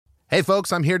Hey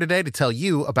folks, I'm here today to tell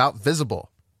you about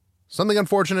Visible. Something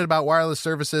unfortunate about wireless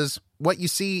services, what you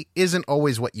see isn't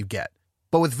always what you get.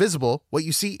 But with Visible, what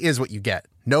you see is what you get.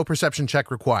 No perception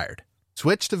check required.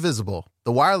 Switch to Visible,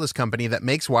 the wireless company that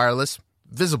makes wireless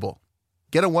visible.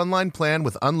 Get a one-line plan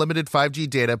with unlimited 5G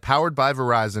data powered by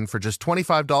Verizon for just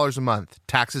 $25 a month,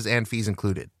 taxes and fees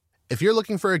included. If you're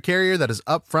looking for a carrier that is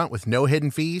upfront with no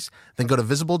hidden fees, then go to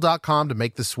Visible.com to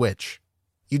make the switch.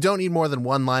 You don't need more than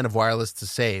one line of wireless to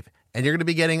save, and you're going to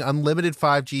be getting unlimited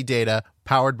 5G data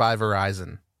powered by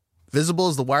Verizon. Visible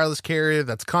is the wireless carrier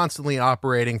that's constantly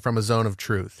operating from a zone of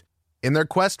truth. In their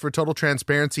quest for total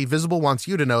transparency, Visible wants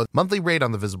you to know the monthly rate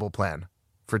on the Visible plan.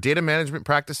 For data management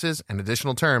practices and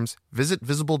additional terms, visit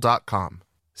Visible.com.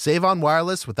 Save on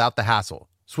wireless without the hassle.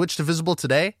 Switch to Visible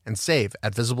today and save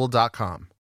at Visible.com.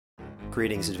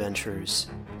 Greetings, adventurers.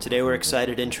 Today we're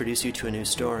excited to introduce you to a new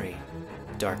story,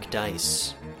 Dark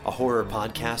Dice, a horror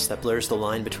podcast that blurs the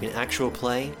line between actual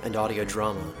play and audio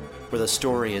drama, where the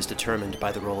story is determined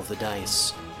by the roll of the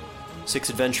dice. 6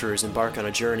 adventurers embark on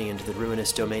a journey into the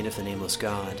ruinous domain of the Nameless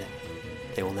God.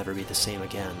 They will never be the same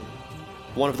again.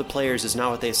 One of the players is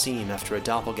not what they seem after a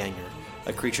doppelganger,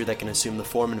 a creature that can assume the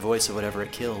form and voice of whatever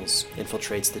it kills,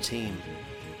 infiltrates the team.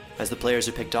 As the players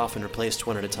are picked off and replaced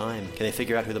one at a time, can they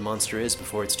figure out who the monster is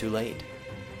before it's too late?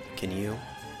 Can you?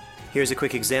 Here's a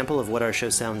quick example of what our show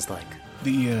sounds like.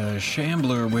 The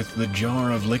shambler with the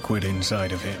jar of liquid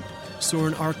inside of him.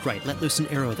 Soren Arkwright let loose an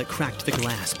arrow that cracked the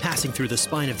glass, passing through the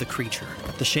spine of the creature.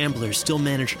 The shambler still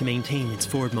managed to maintain its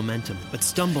forward momentum, but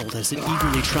stumbled as it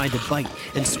eagerly tried to bite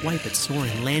and swipe at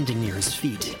Soren, landing near his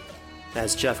feet.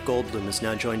 As Jeff Goldblum has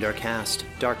now joined our cast,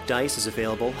 Dark Dice is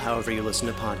available however you listen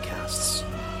to podcasts.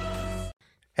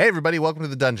 Hey everybody, welcome to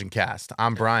the Dungeon Cast.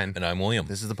 I'm Brian. And I'm William.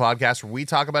 This is the podcast where we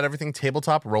talk about everything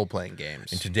tabletop role-playing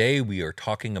games. And today we are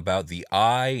talking about the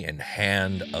Eye and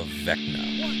Hand of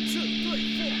Vecna. 1, 2,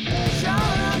 3, 4. Shout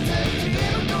out to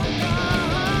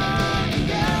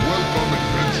Welcome,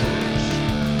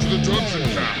 adventurers, to the Dungeon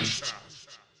Cast.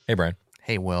 Hey, Brian.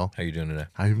 Hey, Will. How you doing today?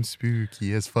 I'm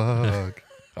spooky as fuck.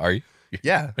 Are you?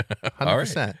 Yeah, 100%. All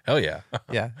right. Hell yeah.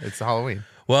 Yeah, it's Halloween.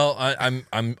 Well,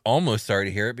 I'm almost sorry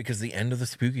to hear it because the end of the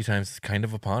spooky times is kind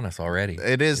of upon us already.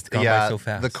 It is. It's gone by so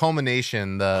fast. The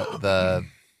culmination, the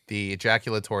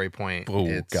ejaculatory point.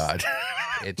 Oh God,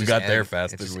 It we just got there ends.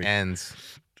 fast. It Didn't just we? ends.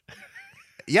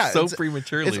 Yeah, so it's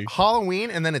prematurely. It's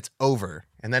Halloween, and then it's over,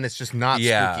 and then it's just not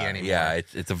spooky anymore. Yeah,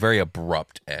 it's a very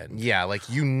abrupt end. Yeah, like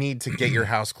you need to get your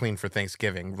house clean for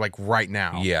Thanksgiving, like right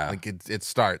now. Yeah. Like it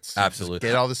starts. Absolutely.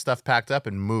 Just get all this stuff packed up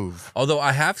and move. Although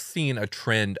I have seen a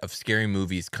trend of scary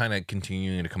movies kind of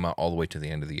continuing to come out all the way to the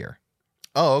end of the year.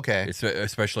 Oh, okay.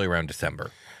 Especially around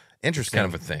December. Interesting. It's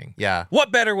kind of a thing. Yeah.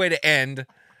 What better way to end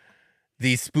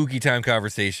these spooky time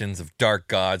conversations of dark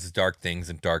gods, dark things,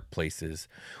 and dark places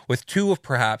with 2 of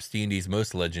perhaps D&D's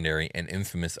most legendary and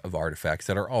infamous of artifacts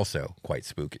that are also quite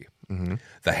spooky. Mm-hmm.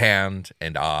 The Hand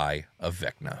and Eye of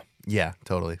Vecna. Yeah,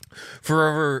 totally.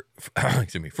 Forever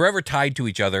tied to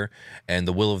each other and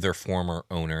the will of their former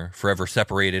owner, forever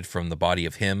separated from the body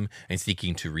of him and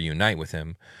seeking to reunite with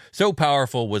him. So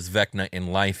powerful was Vecna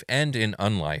in life and in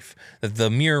unlife that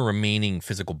the mere remaining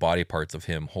physical body parts of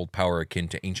him hold power akin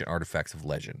to ancient artifacts of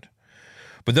legend.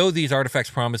 But though these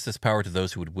artifacts promise this power to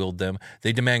those who would wield them,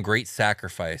 they demand great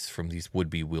sacrifice from these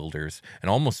would-be wielders and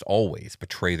almost always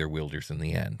betray their wielders in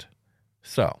the end.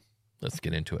 So, let's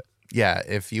get into it. Yeah,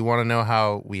 if you want to know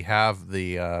how we have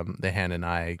the Hand and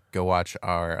Eye, go watch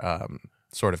our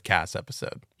sort of cast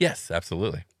episode. Yes,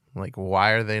 absolutely. Like,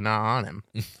 why are they not on him?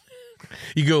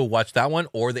 You go watch that one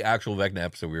or the actual Vecna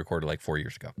episode we recorded like 4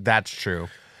 years ago. That's true.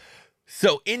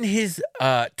 So in his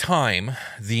time,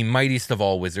 the mightiest of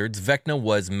all wizards, Vecna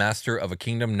was master of a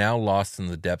kingdom now lost in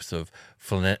the depths of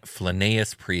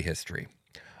Flaneus prehistory.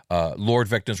 Lord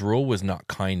Vecna's rule was not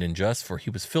kind and just, for he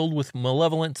was filled with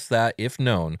malevolence that, if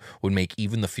known, would make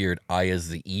even the feared Ayas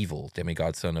the Evil,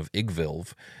 demigod son of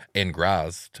Igvilv and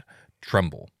Grazd,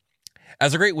 tremble.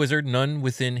 As a great wizard, none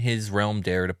within his realm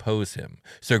dared oppose him.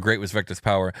 So great was Vecna's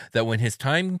power that when his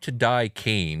time to die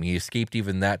came, he escaped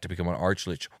even that to become an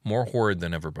archlich more horrid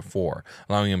than ever before,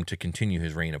 allowing him to continue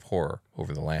his reign of horror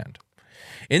over the land.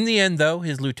 In the end, though,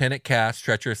 his lieutenant Cass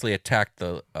treacherously attacked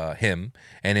him,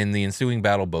 and in the ensuing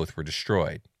battle, both were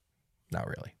destroyed. Not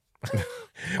really.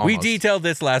 We detailed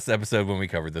this last episode when we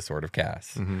covered the Sword of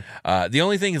Cass. Mm-hmm. The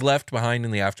only things left behind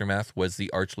in the aftermath was the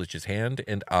Archlich's hand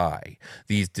and eye.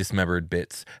 These dismembered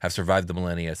bits have survived the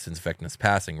millennia since Vecna's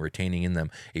passing, retaining in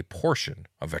them a portion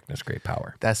of Vecna's great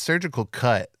power. That surgical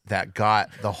cut that got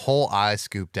the whole eye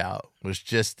scooped out was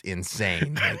just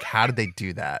insane. Like, how did they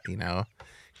do that, you know?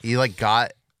 He, like,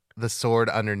 got the sword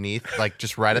underneath, like,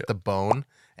 just right at the bone,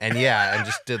 and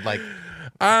just did like.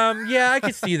 Yeah, I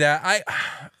could see that.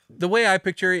 The way I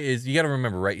picture it is, you got to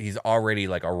remember, right? He's already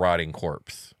like a rotting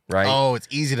corpse, right? Oh, it's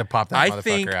easy to pop that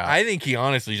motherfucker out. I think he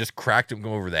honestly just cracked him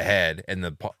over the head, and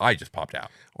the eye just popped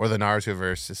out. Or the Naruto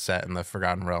verse is set in the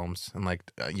Forgotten Realms, and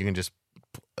like you can just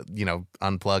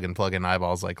unplug and plug in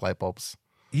eyeballs like light bulbs.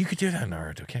 You could do that in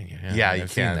Naruto, can't you? Yeah, you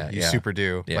can. That. You super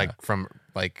do. Yeah. Like from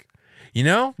like.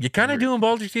 You're kind of doing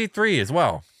Baldur's Gate 3 as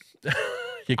well.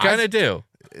 You kind of do.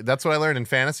 That's what I learned in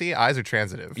fantasy. Eyes are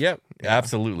transitive. Yep,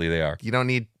 absolutely they are.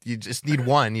 You just need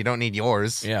one. You don't need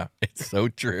yours. Yeah, it's so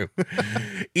true.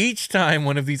 Each time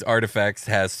one of these artifacts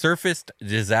has surfaced,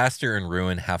 disaster and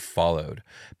ruin have followed.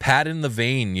 Padden the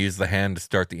Vain used the hand to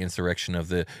start the insurrection of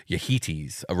the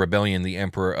Yahites, a rebellion the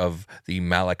emperor of the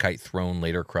Malachite throne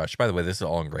later crushed. By the way, this is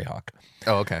all in Greyhawk.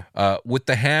 Oh, okay. With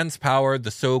the hand's power, the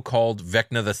so-called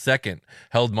Vecna II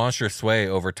held monstrous sway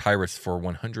over Tyrus for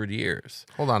 100 years.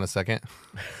 Hold on a second.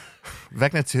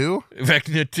 Vecna 2?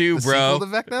 Vecna 2, the bro. Sequel to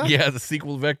Vecna? Yeah, the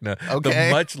sequel to Vecna. Okay.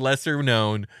 The much lesser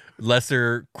known,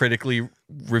 lesser critically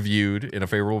reviewed in a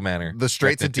favorable manner. The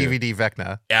straight Vecna to 2. DVD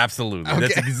Vecna. Absolutely. Okay.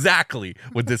 That's exactly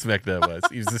what this Vecna was.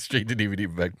 He was the straight to DVD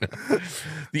Vecna.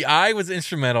 The Eye was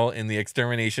instrumental in the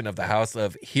extermination of the House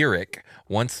of Hirik,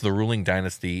 once the ruling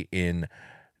dynasty in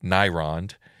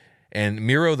Nyrond. And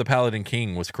Miro, the Paladin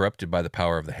King, was corrupted by the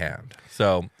power of the hand.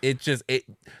 So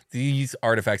these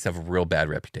artifacts have a real bad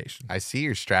reputation. I see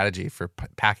your strategy for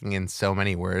packing in so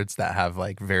many words that have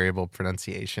like variable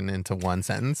pronunciation into one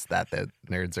sentence that the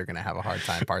nerds are going to have a hard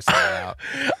time parsing it out.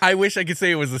 I wish I could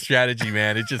say it was a strategy,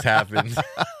 man. It just happened.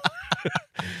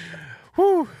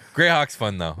 Whew. Greyhawk's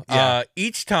fun, though. Yeah.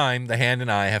 Each time, the hand and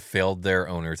eye have failed their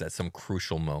owners at some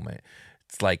crucial moment.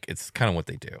 It's kind of what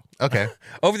they do. Okay.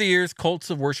 Over the years, cults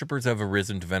of worshippers have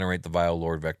arisen to venerate the vile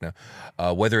Lord Vecna,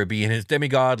 whether it be in his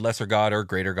demigod, lesser god, or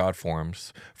greater god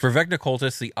forms. For Vecna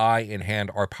cultists, the eye and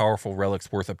hand are powerful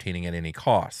relics worth obtaining at any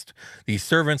cost. These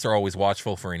servants are always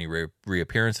watchful for any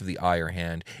reappearance of the eye or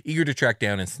hand, eager to track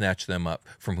down and snatch them up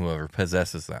from whoever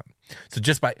possesses them. So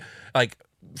just by,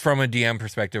 from a DM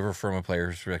perspective or from a player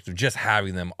perspective, just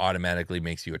having them automatically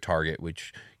makes you a target,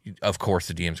 which, of course,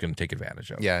 the DM is going to take advantage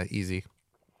of. Yeah, easy.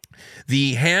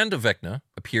 The Hand of Vecna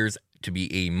appears to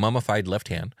be a mummified left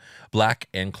hand, black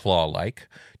and claw-like.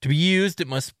 To be used, it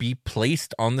must be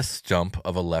placed on the stump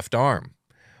of a left arm,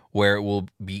 where it will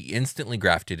be instantly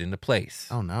grafted into place.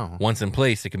 Oh, no. Once in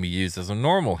place, it can be used as a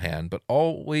normal hand, but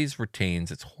always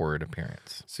retains its horrid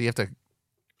appearance. So you have to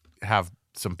have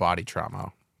some body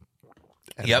trauma.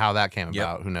 And Yep. how that came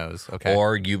about, who knows? Okay.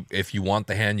 Or if you want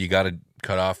the hand, you got to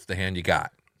cut off the hand you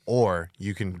got. Or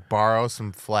you can borrow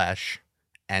some flesh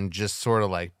and just sort of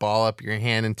like ball up your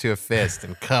hand into a fist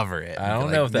and cover it. I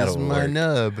don't know if that'll This is my work.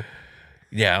 nub.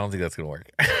 Yeah, I don't think that's going to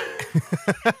work.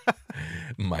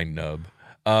 My nub.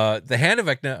 The Hand of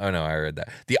Vecna, oh no, I read that.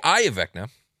 The Eye of Vecna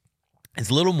is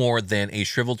little more than a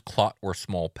shriveled clot or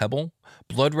small pebble,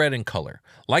 blood red in color.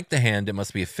 Like the hand, it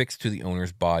must be affixed to the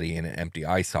owner's body in an empty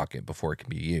eye socket before it can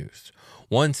be used.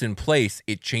 Once in place,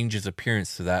 it changes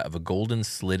appearance to that of a golden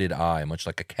slitted eye, much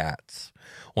like a cat's.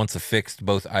 Once affixed,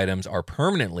 both items are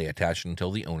permanently attached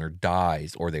until the owner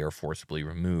dies or they are forcibly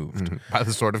removed. By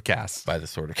the sword of Cass. By the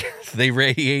sword of Cass. They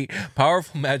radiate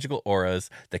powerful magical auras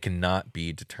that cannot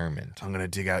be determined. I'm going to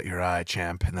dig out your eye,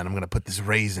 champ, and then I'm going to put this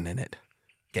raisin in it.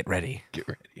 Get ready. Get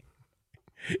ready.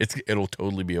 It'll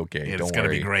totally be okay. It's Don't going to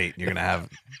worry. be great. You're going to have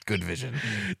good vision.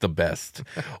 The best.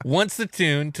 Once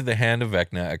attuned to the Hand of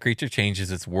Vecna, a creature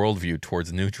changes its worldview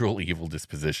towards neutral evil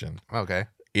disposition. Okay.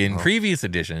 In previous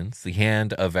editions, the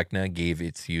Hand of Vecna gave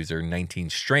its user 19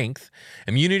 strength,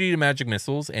 immunity to magic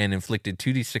missiles, and inflicted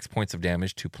 2d6 points of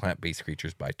damage to plant-based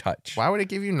creatures by touch. Why would it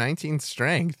give you 19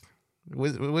 strength?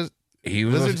 Wizards Was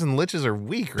and liches are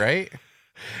weak, right?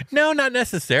 No, not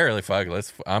necessarily. Fuck,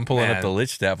 I'm pulling up Man. the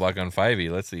Lich stat block on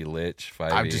 5e. Let's see, Lich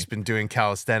 5e. I've just been doing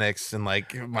calisthenics and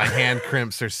like my hand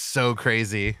crimps are so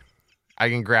crazy. I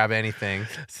can grab anything.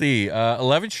 See,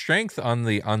 11 strength on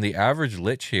the average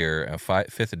Lich here,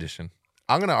 5th edition.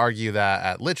 I'm going to argue that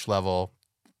at lich level,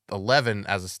 11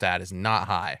 as a stat is not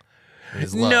high. It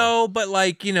is low. No, but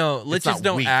liches not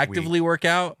don't weak, actively work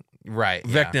out. Right.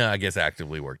 Vecna, I guess,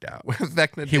 actively worked out.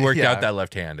 Vecna He worked out that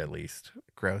left hand at least.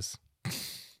 Gross.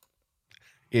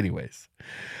 Anyways,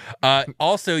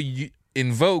 also,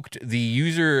 invoked, the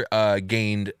user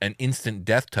gained an instant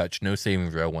death touch, no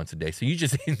saving throw once a day. So you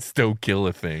just insto-kill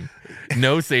a thing.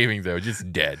 No saving throw,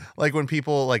 just dead. Like when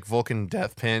people like Vulcan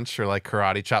Death Pinch or like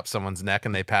karate chop someone's neck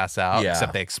and they pass out,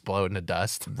 except they explode into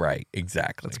dust. Right,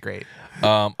 exactly. That's great.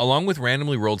 Along with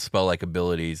randomly rolled spell-like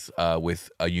abilities with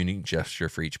a unique gesture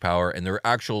for each power, and there are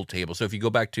actual tables. So if you go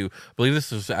back to, I believe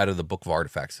this was out of the Book of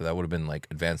Artifacts, so that would have been like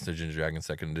Advanced Dungeons & Dragons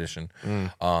 2nd Edition.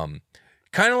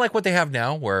 Kind of like what they have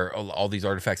now, where all these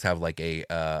artifacts have like a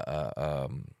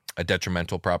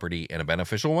detrimental property and a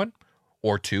beneficial one,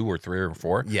 or 2 or 3 or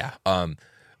 4. Yeah.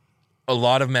 A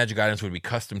lot of magic items would be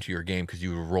custom to your game because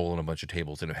you would roll on a bunch of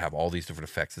tables and it would have all these different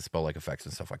effects and spell-like effects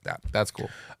and stuff like that. That's cool.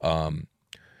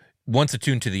 Once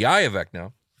attuned to the Eye of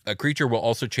Vecna, a creature will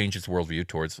also change its worldview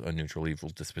towards a neutral evil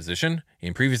disposition.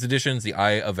 In previous editions, the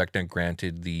Eye of Vecna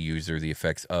granted the user the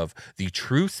effects of the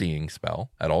True Seeing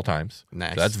spell at all times.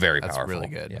 Nice. So that's very That's powerful. really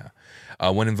good. Yeah.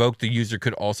 When invoked, the user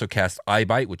could also cast Eye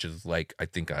Bite, which is like, I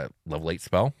think, a level 8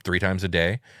 spell 3 times a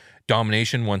day.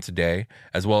 Domination once a day,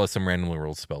 as well as some randomly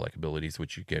rolled spell-like abilities,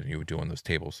 which you would do on those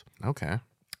tables. Okay.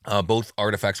 Both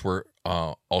artifacts were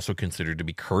also considered to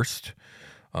be cursed.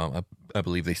 I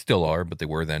believe they still are, but they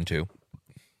were then too.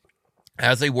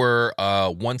 As they were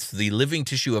once the living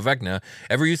tissue of Vecna,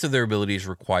 every use of their abilities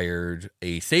required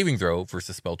a saving throw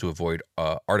versus spell to avoid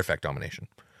artifact domination.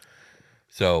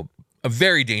 So a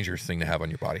very dangerous thing to have on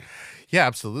your body. Yeah,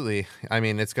 absolutely. I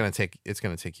mean, it's gonna take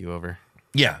you over.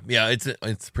 Yeah,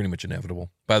 it's pretty much inevitable.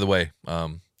 By the way,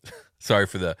 sorry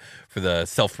for the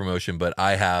self promotion, but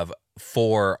I have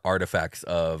 4 artifacts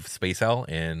of Space Hell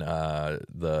in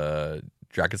the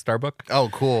Drakenstar book. Oh,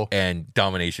 cool. And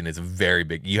domination is very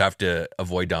big. You have to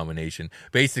avoid domination.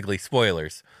 Basically,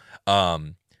 spoilers.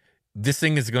 This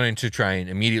thing is going to try and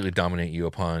immediately dominate you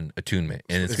upon attunement,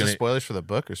 and it's Is going this to spoilers for the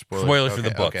book or spoilers for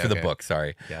the book the book.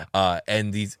 Sorry. Yeah.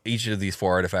 And each of these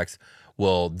 4 artifacts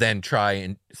will then try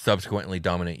and subsequently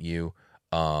dominate you,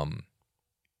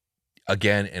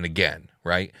 again and again,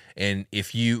 right? And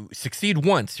if you succeed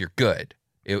once, you're good.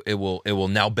 It will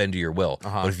now bend to your will.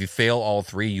 But if you fail all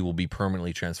 3, you will be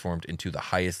permanently transformed into the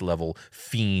highest level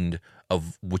fiend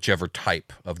of whichever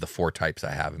type of the 4 types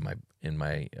I have in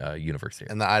my universe here.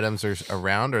 And the items are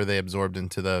around, or are they absorbed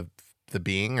into the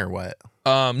being, or what?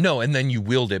 No, and then you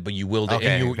wield it, but you wield it,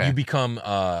 and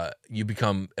you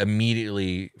become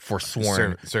immediately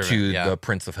forsworn Servant, to yeah. the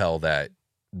Prince of Hell that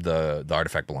the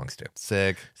artifact belongs to.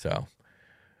 Sick. So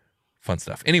fun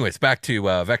stuff. Anyways, back to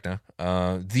Vecna.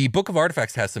 The Book of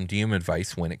Artifacts has some DM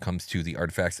advice when it comes to the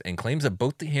artifacts and claims that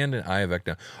both the Hand and Eye of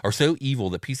Vecna are so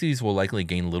evil that PCs will likely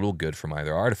gain little good from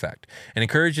either artifact, and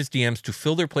encourages DMs to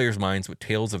fill their players' minds with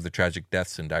tales of the tragic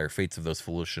deaths and dire fates of those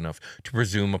foolish enough to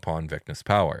presume upon Vecna's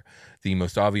power. The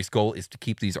most obvious goal is to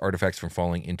keep these artifacts from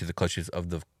falling into the clutches of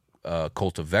the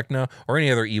cult of Vecna or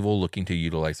any other evil looking to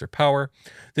utilize their power.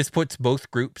 This puts both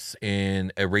groups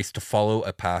in a race to follow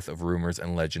a path of rumors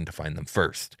and legend to find them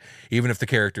first. Even if the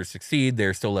characters succeed,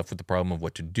 they're still left with the problem of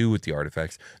what to do with the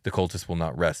artifacts. The cultists will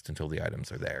not rest until the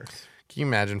items are theirs. Can you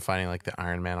imagine finding like the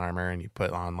Iron Man armor and you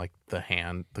put on like the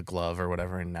glove or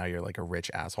whatever, and now you're like a rich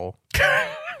asshole?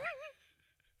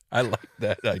 I like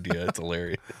that idea. It's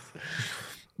hilarious.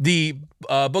 The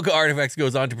Book of Artifacts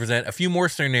goes on to present a few more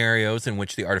scenarios in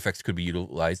which the artifacts could be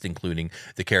utilized, including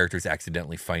the characters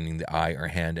accidentally finding the eye or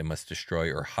hand and must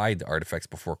destroy or hide the artifacts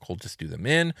before cultists do them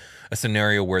in. A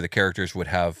scenario where the characters would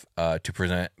have to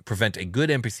prevent a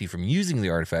good NPC from using the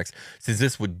artifacts, since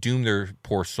this would doom their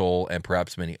poor soul and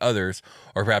perhaps many others,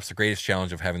 or perhaps the greatest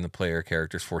challenge of having the player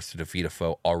characters forced to defeat a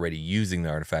foe already using the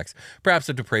artifacts, perhaps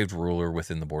a depraved ruler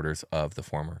within the borders of the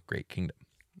former Great Kingdom.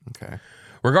 Okay.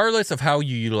 Regardless of how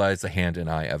you utilize the Hand and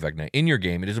Eye of Vecna in your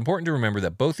game, it is important to remember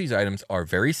that both these items are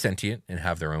very sentient and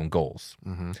have their own goals,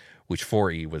 which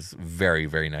 4E was very,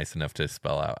 very nice enough to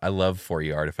spell out. I love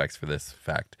 4E artifacts for this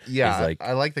fact. Yeah,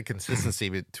 I like the consistency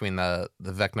between the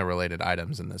Vecna-related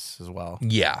items in this as well.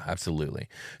 Yeah, absolutely.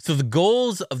 So the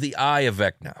goals of the Eye of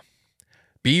Vecna: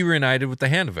 be reunited with the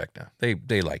Hand of Vecna.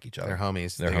 They like each other. They're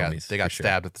homies. They're homies. They got for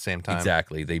stabbed at the same time.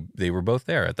 Exactly. They were both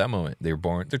there at that moment. They were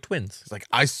born. They're twins. It's like,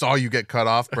 I saw you get cut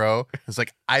off, bro. It's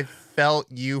like, I felt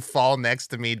you fall next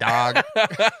to me, dog.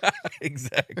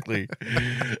 Exactly.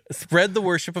 Spread the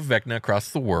worship of Vecna across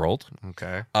the world.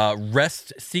 Okay.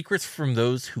 Wrest secrets from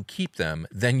those who keep them,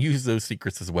 then use those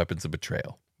secrets as weapons of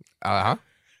betrayal. Uh-huh.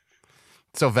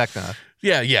 So Vecna.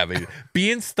 Yeah, baby. Be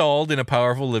installed in a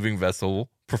powerful living vessel,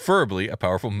 preferably a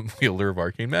powerful wielder of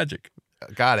arcane magic.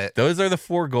 Got it. Those are the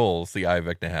 4 goals the Eye of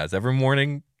Vecna has. Every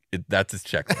morning, that's his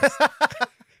checklist.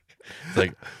 It's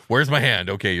like, where's my hand?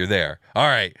 Okay, you're there. All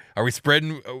right. Are we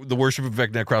spreading the worship of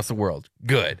Vecna across the world?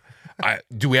 Good.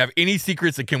 Do we have any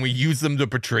secrets, and can we use them to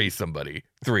portray somebody?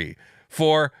 3.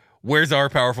 4, where's our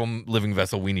powerful living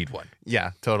vessel? We need one.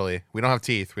 Yeah, totally. We don't have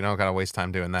teeth. We don't gotta waste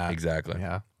time doing that. Exactly.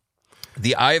 Yeah.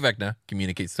 The Eye of Vecna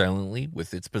communicates silently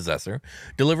with its possessor,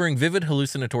 delivering vivid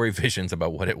hallucinatory visions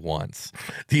about what it wants.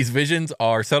 These visions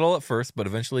are subtle at first, but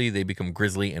eventually they become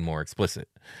grisly and more explicit.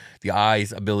 The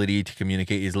eye's ability to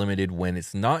communicate is limited when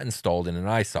it's not installed in an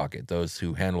eye socket. Those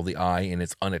who handle the eye in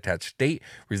its unattached state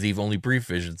receive only brief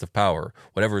visions of power,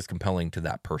 whatever is compelling to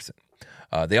that person.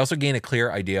 They also gain a clear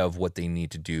idea of what they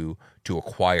need to do to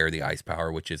acquire the eye's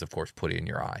power, which is, of course, put it in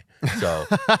your eye. So,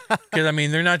 because, I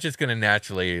mean, they're not just going to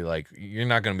naturally, like, you're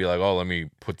not going to be like, oh, let me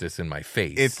put this in my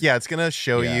face. It's going to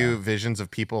show you visions of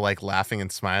people, like, laughing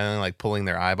and smiling, like, pulling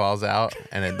their eyeballs out,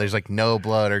 and there's, like, no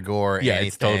blood or gore or anything.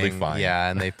 It's totally fine. Yeah,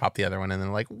 and they pop the other one in, and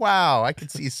they're like, wow, I can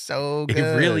see so good.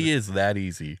 It really is that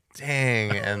easy.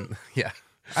 Dang, and, yeah,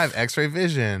 I have x-ray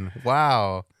vision.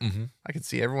 Wow. Mm-hmm. I can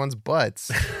see everyone's butts.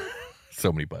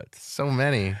 So many butts. So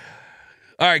many.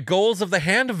 All right, goals of the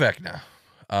Hand of Vecna.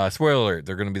 Spoiler alert,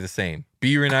 they're going to be the same.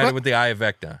 Be reunited with the Eye of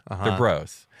Vecna. They're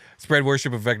bros. Spread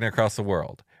worship of Vecna across the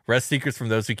world. Wrest secrets from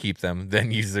those who keep them, then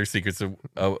use their secrets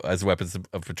as weapons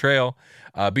of betrayal.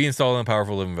 Be installed in a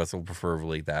powerful living vessel,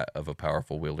 preferably that of a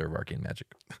powerful wielder of arcane magic.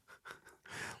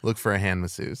 Look for a hand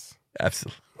masseuse.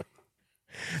 Absolutely.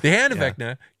 The Hand of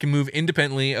Vecna can move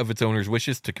independently of its owner's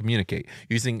wishes to communicate,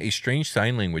 using a strange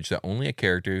sign language that only a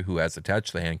character who has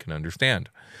attached the hand can understand.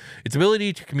 Its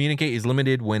ability to communicate is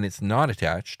limited when it's not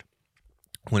attached.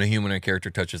 When a human or character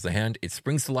touches the hand, it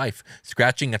springs to life,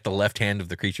 scratching at the left hand of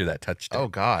the creature that touched it. Oh,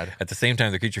 God. At the same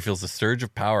time, the creature feels a surge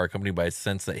of power accompanied by a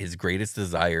sense that his greatest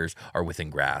desires are within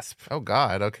grasp. Oh,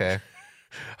 God. Okay.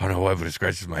 I don't know why, but it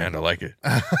scratches my hand. I like it.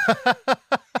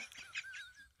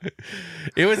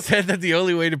 It was said that the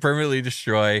only way to permanently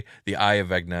destroy the Eye of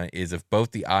Vecna is if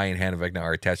both the Eye and Hand of Vecna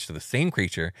are attached to the same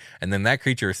creature, and then that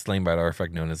creature is slain by an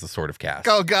artifact known as the Sword of Cast.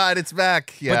 Oh, God, it's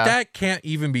back. Yeah. But that can't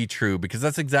even be true, because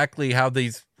that's exactly how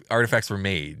these artifacts were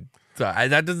made. So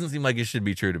that doesn't seem like it should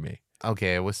be true to me.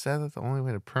 Okay, it was said that the only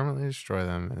way to permanently destroy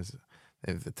them is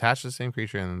if attached to the same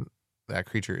creature and that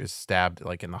creature is stabbed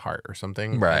like in the heart or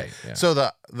something. Right. Yeah. So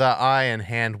the eye and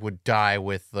hand would die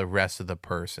with the rest of the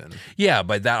person. Yeah,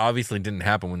 but that obviously didn't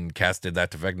happen when Cass did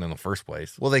that to Vecna in the first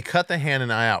place. Well, they cut the hand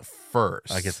and eye out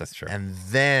first. I guess that's true. And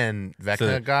then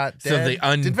Vecna got dead.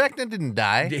 Did Vecna didn't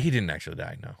die? He didn't actually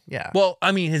die, no. Yeah. Well,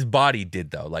 I mean, his body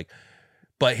did, though.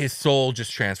 But his soul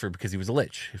just transferred because he was a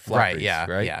lich. Right,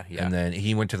 yeah. And then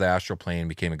he went to the astral plane and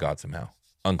became a god somehow.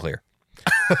 Unclear.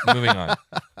 Moving on.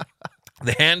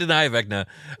 The Hand and Eye of Vecna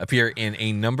appear in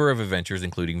a number of adventures,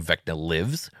 including Vecna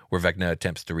Lives, where Vecna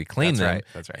attempts to reclaim them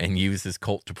and use his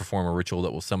cult to perform a ritual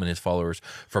that will summon his followers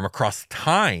from across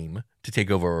time to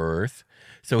take over Earth.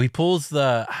 So he pulls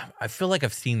I feel like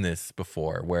I've seen this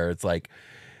before, where it's like,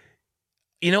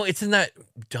 it's in that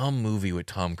dumb movie with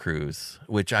Tom Cruise,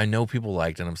 which I know people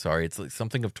liked, and I'm sorry. It's like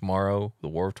something of Tomorrow, The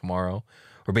War of Tomorrow,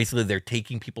 where basically they're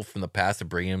taking people from the past and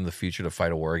bringing them to the future to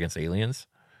fight a war against aliens.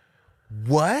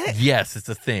 What? Yes, it's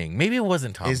a thing. Maybe it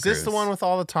wasn't Tom Cruise. Is this the one with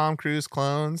all the Tom Cruise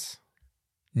clones?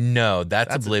 No,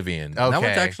 that's Oblivion. Okay. That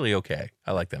one's actually okay.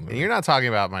 I like that movie. And you're not talking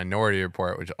about Minority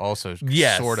Report, which also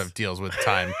sort of deals with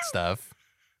time stuff.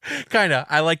 Kind of.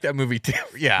 I like that movie too.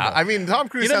 Yeah, no. I mean, Tom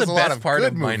Cruise has a lot of part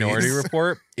good of movies. Minority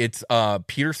Report. It's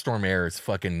Peter Stormare's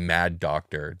fucking mad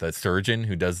doctor, the surgeon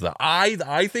who does the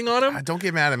eye thing on him. Don't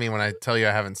get mad at me when I tell you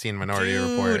I haven't seen Minority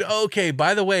Report. Okay.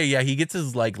 By the way, yeah, he gets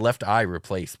his left eye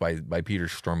replaced by Peter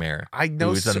Stormare. I know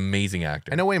who's an amazing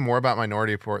actor. I know way more about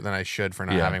Minority Report than I should for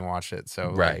not having watched it.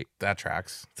 So that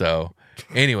tracks. So,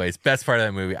 anyways, best part of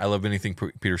that movie. I love anything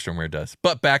Peter Stormare does.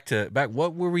 But back.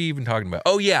 What were we even talking about?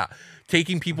 Oh yeah.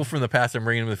 Taking people from the past and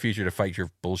bringing them to the future to fight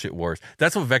your bullshit wars.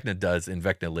 That's what Vecna does in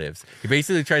Vecna Lives. He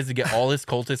basically tries to get all his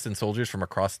cultists and soldiers from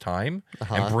across time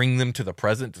and bring them to the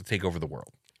present to take over the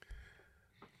world.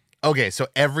 Okay, so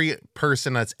every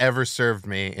person that's ever served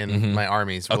me in my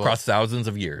armies across thousands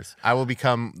of years, I will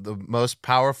become the most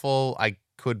powerful I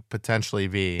could potentially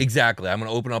be. Exactly. I'm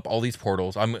going to open up all these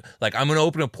portals. I'm going to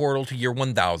open a portal to year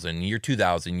 1000, year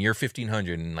 2000, year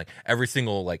 1500, and every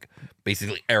single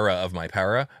basically era of my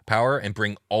power and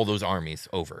bring all those armies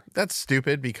over. That's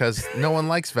stupid because no one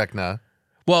likes Vecna.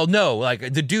 Well, no,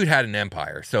 the dude had an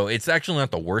empire, so it's actually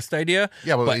not the worst idea.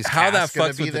 Yeah, but how that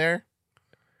fucks with there?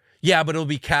 Yeah, but it'll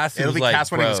be Cass. It'll be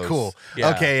Cass when he was cool.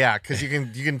 Yeah. Okay, yeah, because you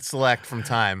can select from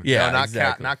time. Yeah, not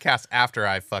exactly. Not Cass after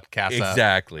I fuck Cass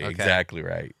exactly, up. Exactly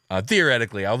right.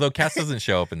 Theoretically, although Cass doesn't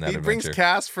show up in that he adventure. Brings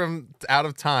Cass from out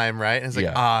of time, right? And it's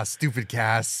like, stupid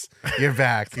Cass, you're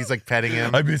back. He's petting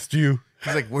him. I missed you.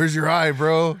 He's like, where's your eye,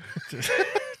 bro?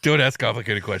 Don't ask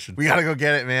complicated questions. We gotta go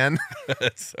get it, man.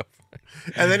 That's so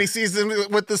funny. And then he sees him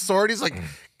with the sword. He's like,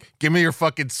 give me your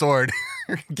fucking sword.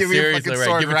 Give me your Seriously, fucking right.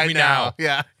 sword Give it to right me now. now.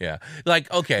 Yeah. Yeah.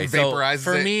 Like, okay, so Vaporizes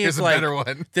for it. me, Here's it's a like better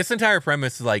one. this entire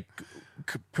premise is like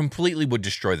completely would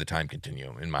destroy the time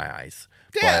continuum in my eyes.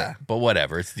 Yeah. But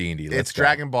whatever. It's D&D. It's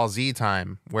Dragon Ball Z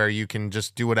time where you can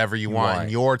just do whatever you want in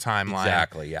your timeline.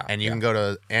 Exactly, yeah. And you can go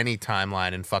to any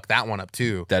timeline and fuck that one up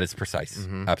too. That is precise.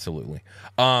 Absolutely.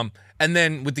 And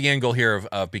then with the end goal here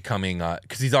of becoming,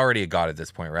 because he's already a god at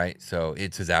this point, right? So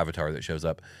it's his avatar that shows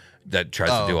up that tries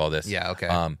to do all this. Yeah, okay.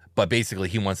 But basically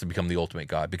he wants to become the ultimate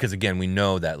god because, again, we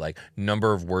know that like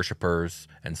number of worshipers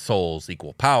and souls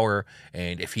equal power.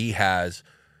 And if he has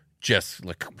just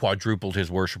like quadrupled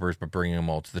his worshipers but bringing them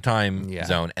all to the time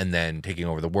zone and then taking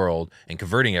over the world and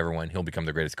converting everyone, he'll become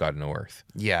the greatest god on earth.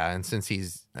 Yeah, and since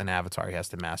he's an avatar, he has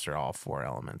to master all 4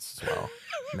 elements as well.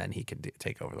 And then he can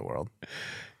take over the world.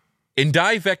 In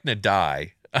Die Vecna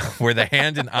Die, where the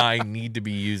hand and eye need to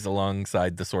be used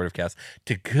alongside the Sword of Chaos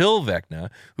to kill Vecna,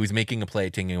 who's making a play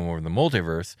at taking over the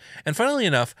multiverse. And funnily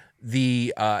enough,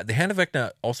 the hand of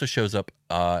Vecna also shows up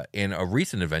in a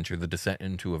recent adventure, The Descent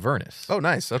into Avernus. Oh,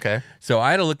 nice. Okay. So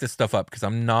I had to look this stuff up because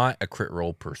I'm not a crit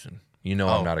roll person. You know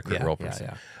I'm not a crit roll person.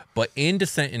 Yeah. But in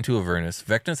Descent into Avernus,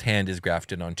 Vecna's hand is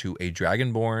grafted onto a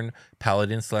dragonborn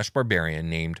paladin/barbarian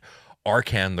named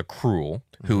Arkan the Cruel,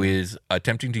 who is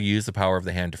attempting to use the power of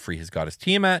the hand to free his goddess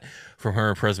Tiamat from her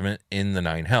imprisonment in the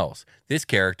 9 hells. This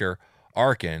character,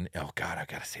 Arkan, oh God, I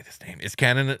gotta say this name, is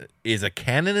a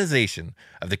canonization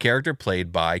of the character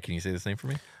played by, can you say this name for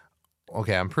me?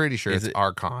 Okay, I'm pretty sure it's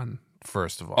Archon,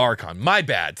 first of all. Archon. My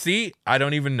bad. See? I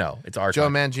don't even know. It's Archon. Joe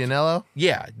Manganiello?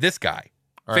 Yeah, this guy.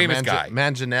 Famous guy.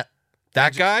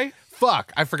 That guy?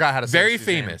 Fuck, I forgot how to say Very his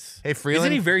name. famous. Hey, Freeland?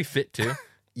 Isn't he very fit too?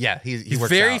 Yeah, he He's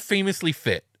works very out. famously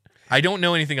fit. I don't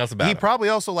know anything else about He him. probably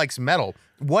also likes metal.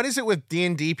 What is it with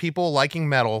D&D people liking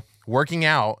metal, working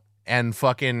out, and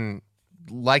fucking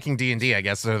liking D&D, I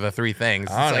guess are the 3 things.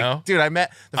 I It's don't like, know. dude, I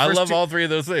met I love all 3 of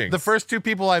those things. The first 2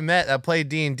 people I met that played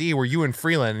D&D were you and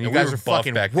Freeland, and you we guys were are buff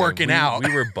fucking back then. working out.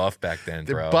 We were buff back then,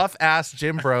 They're bro. buff ass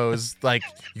gym bros. Like,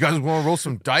 you guys want to roll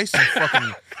some dice and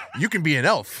fucking, you can be an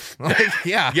elf. Like,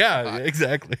 yeah. Yeah,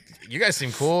 exactly. You guys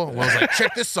seem cool. Well, I was like,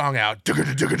 check this song out.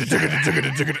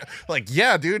 Like,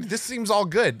 yeah, dude, this seems all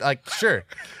good. Like, sure.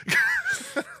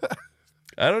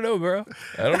 I don't know, bro.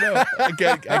 I don't know. I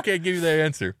can't give you that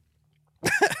answer.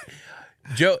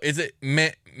 Joe, is it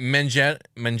Manganiello?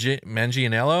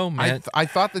 I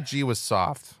thought the G was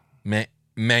soft.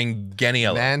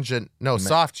 Manganiello.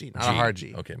 Soft G, not a hard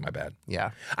G. Okay, my bad.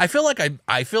 Yeah. I feel like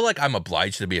I'm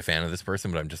obliged to be a fan of this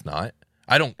person, but I'm just not.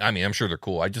 I'm sure they're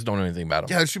cool. I just don't know anything about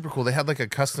them. Yeah, they're super cool. They had like I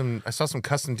saw some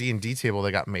custom D&D table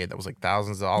they got made that was like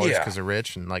thousands of dollars because they're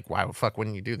rich, and like, why the fuck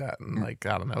wouldn't you do that? And like,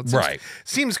 I don't know.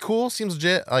 Seems cool, seems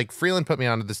legit. Like, Freeland put me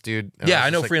onto this dude. Yeah, I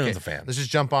know Freeland's a fan. Let's just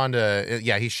jump on to,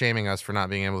 he's shaming us for not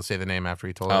being able to say the name after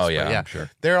he told us. Oh, yeah, but I'm sure.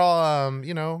 They're all,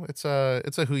 it's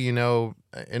a who you know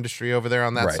industry over there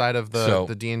on that side of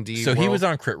the D&D So world. he was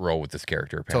on crit roll with this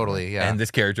character, apparently. Totally, yeah. And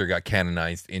this character got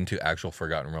canonized into actual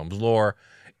Forgotten Realms lore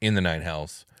in the 9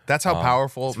 hells. That's how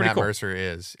powerful Matt cool. Mercer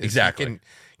is. Exactly. You can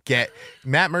get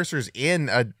Matt Mercer's in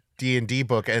a D&D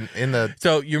book and in the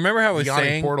So you remember how I was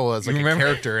saying portal as like a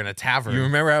character in a tavern. You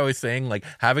remember how I was saying like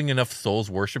having enough souls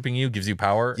worshiping you gives you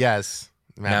power? Yes,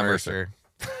 Matt Mercer.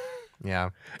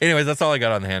 Yeah. Anyways, that's all I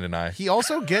got on the hand and eye. He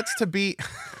also gets to be.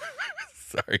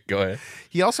 Sorry, go ahead.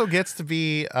 He also gets to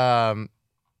be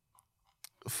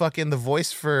fucking the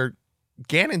voice for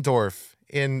Ganondorf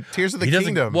in Tears of the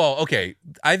Kingdom. Well, okay.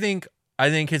 I think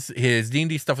his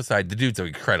D&D stuff aside, the dude's an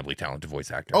incredibly talented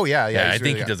voice actor. Oh, yeah. I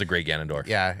think he does a great Ganondorf.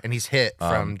 Yeah, and he's Hit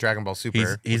from Dragon Ball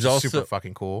Super. He's which also is super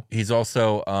fucking cool. He's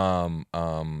also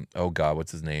oh god,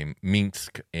 what's his name?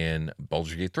 Minsk in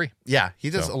Baldur's Gate 3. Yeah, he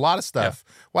does a lot of stuff.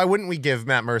 Yeah. Why wouldn't we give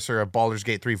Matt Mercer a Baldur's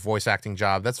Gate 3 voice acting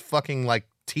job? That's fucking like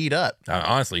teed up.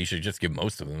 Honestly, you should just give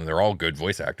most of them. They're all good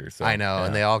voice actors. So, I know,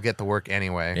 and they all get the work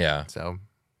anyway. Yeah. So,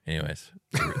 anyways,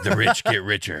 the rich get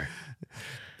richer.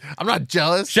 I'm not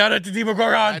jealous. Shout out to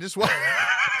Demogorgon. I just want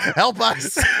help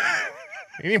us.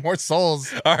 We need more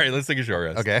souls. All right, let's take a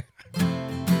short rest. Okay.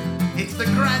 It's the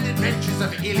grand adventures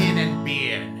of Ilian and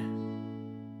Beard.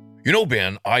 You know,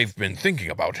 Ben, I've been thinking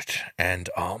about it, and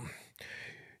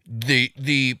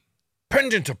the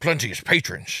Pendant of Plenteous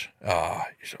Patrons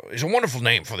is a wonderful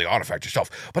name for the artifact itself,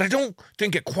 but I don't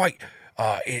think it quite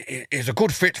is a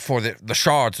good fit for the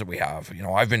shards that we have. You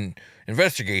know, I've been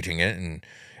investigating it, and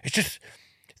it's just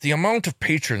the amount of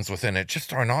patrons within it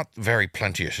just are not very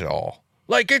plenteous at all.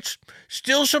 Like, it's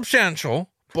still substantial,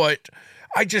 but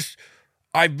I've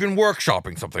been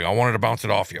workshopping something. I wanted to bounce it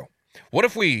off you. What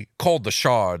if we called the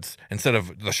shards, instead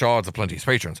of the shards of Plenty's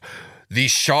patrons, the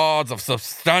shards of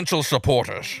substantial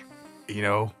supporters? You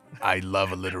know, I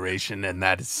love alliteration, and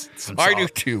that is some I do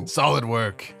too. Solid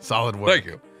work. Solid work.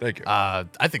 Thank you.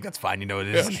 I think that's fine. You know, it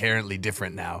is inherently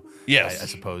different now. Yes. I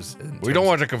suppose. We don't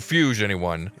want to confuse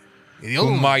anyone The old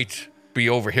who one, might be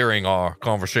overhearing our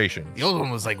conversation. the old one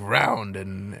was like round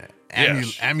and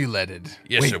Yes. amuleted.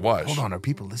 Yes, Wait, it was. Hold on, are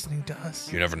people listening to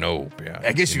us? You never know, yeah.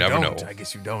 I guess you never don't. know. I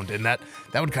guess you don't, and that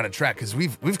would kind of track because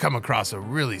we've come across a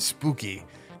really spooky,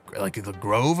 like the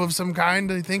grove of some kind.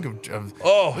 I think of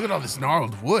Oh. look at all this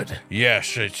gnarled wood.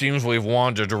 Yes, it seems we've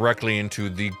wandered directly into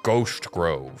the Ghost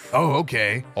Grove, Oh,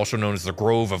 okay. also known as the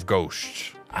Grove of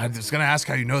Ghosts. I was gonna ask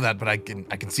how you know that, but I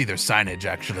can see their signage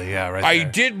actually. Yeah, right. I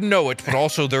there. did know it, but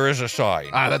also there is a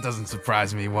sign. That doesn't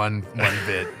surprise me one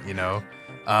bit. You know.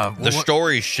 The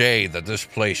stories say that this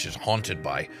place is haunted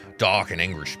by dark and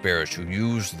angry spirits who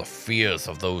use the fears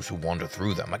of those who wander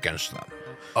through them against them.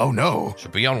 Oh no. So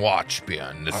be on watch,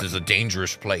 Ben. This is a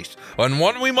dangerous place, and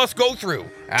one we must go through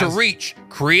to reach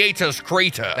Creator's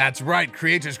Crater. That's right.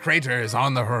 Creator's Crater is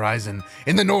on the horizon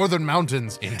in the northern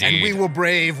mountains. Indeed. And we will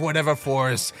brave whatever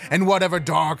force and whatever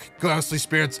dark, ghostly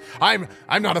spirits. I'm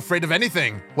not afraid of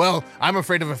anything. Well, I'm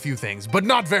afraid of a few things, but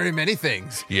not very many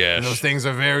things. Yes. And those things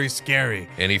are very scary.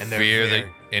 Any and they're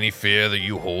fear that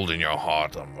you hold in your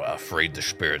heart, I'm afraid the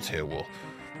spirits here will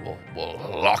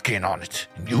lock in on it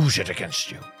and use it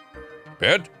against you.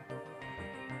 Ben?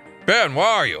 Ben, where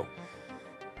are you?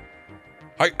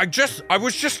 I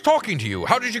was just talking to you.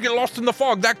 How did you get lost in the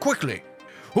fog that quickly?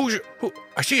 Who?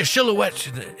 I see a silhouette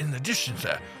in the distance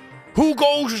there. Who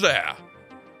goes there?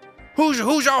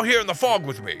 Who's out here in the fog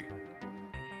with me?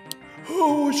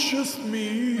 Oh, it's just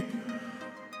me.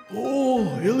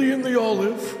 Oh, Ilian the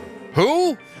Olive.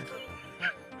 Who?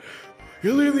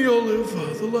 Ilian the Olive,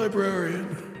 the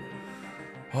librarian.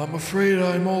 I'm afraid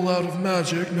I'm all out of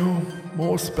magic. No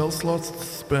more spell slots to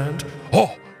spend.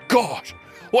 Oh, God!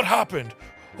 What happened?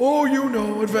 Oh, you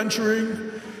know,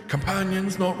 adventuring.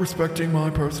 Companions not respecting my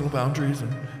personal boundaries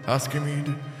and asking me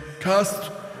to cast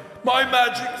my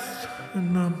magics.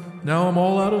 And now I'm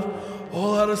all out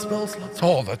of spell slots.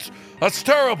 Oh, that's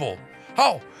terrible.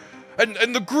 How?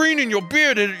 And the green in your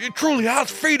beard, it truly has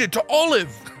faded to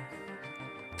olive.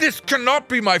 This cannot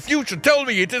be my future. Tell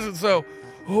me it isn't so.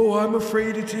 Oh, I'm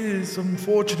afraid it is,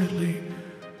 unfortunately.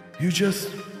 You just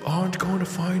aren't going to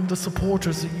find the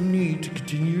supporters that you need to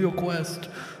continue your quest.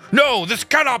 No, this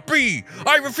cannot be.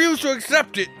 I refuse to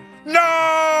accept it.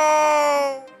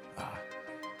 No!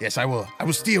 Yes, I will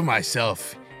steel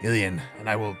myself, Ilian, and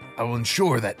I will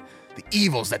ensure that the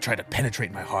evils that try to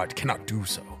penetrate my heart cannot do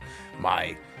so.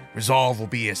 My resolve will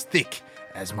be as thick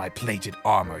as my plated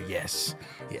armor. Yes.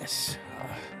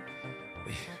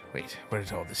 Wait, where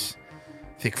did all this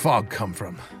thick fog come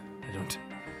from? I don't.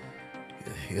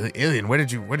 Ilian, where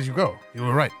did you go? You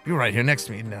were right here next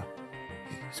to me. Now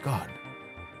he's gone,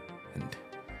 and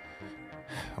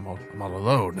I'm all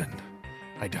alone, and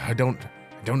I don't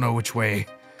know which way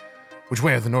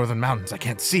are the northern mountains. I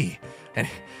can't see. And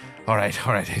all right,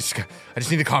 I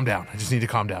just need to calm down.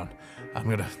 I'm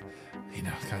gonna, kind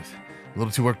of a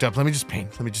little too worked up. Let me just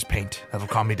paint. That'll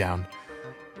calm me down.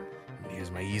 And here's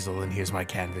my easel, and here's my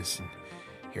canvas, and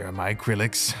here are my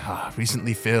acrylics,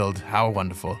 recently filled. How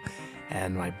wonderful!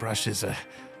 And my brushes.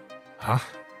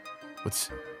 What's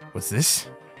this?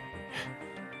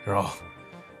 They're all.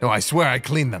 No, I swear I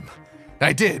cleaned them.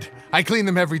 I did. I clean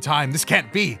them every time. This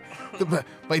can't be.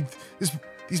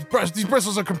 These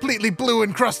bristles are completely blue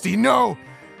and crusty. No!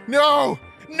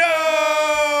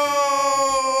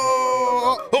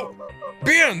 Oh,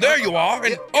 Ben, there you are.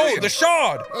 And the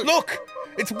shard. Look,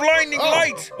 it's blinding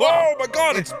light. Oh my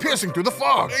God! It's piercing through the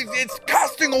fog. It's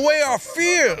casting away our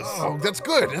fears. Oh, that's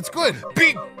good.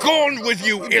 Be gone with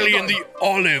you, Ilian the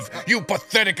Olive, you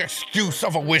pathetic excuse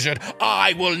of a wizard.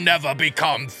 I will never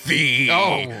become thee.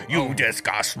 You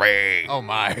disgust me. Oh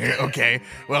my. Okay.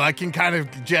 Well, I can kind of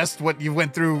jest what you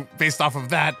went through based off of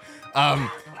that.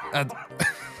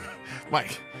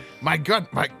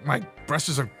 My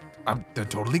brushes are they're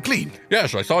totally clean.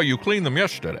 Yes, I saw you clean them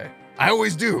yesterday. I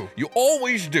always do. You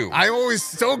always do. I'm always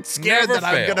so scared Never that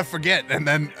I'm fail. gonna forget, and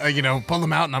then pull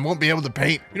them out, and I won't be able to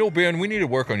paint. You know, Ben, we need to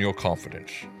work on your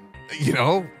confidence.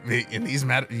 In these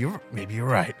matters, maybe you're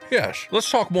right. Yes,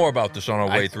 let's talk more about this on our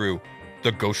way through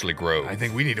the Ghostly Grove. I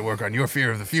think we need to work on your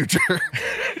fear of the future.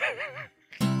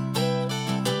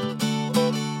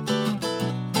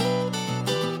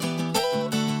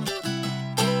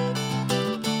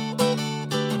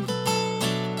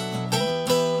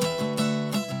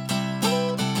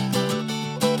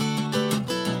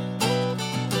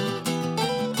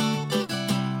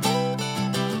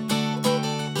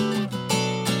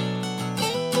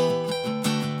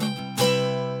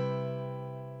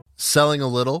 Selling a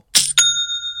little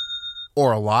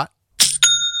or a lot?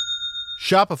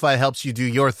 Shopify helps you do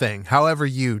your thing, however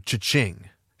you cha-ching.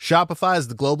 Shopify is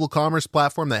the global commerce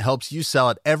platform that helps you sell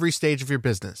at every stage of your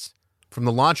business. From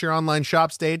the launch your online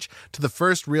shop stage to the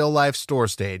first real-life store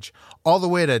stage, all the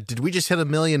way to did we just hit 1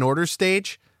 million orders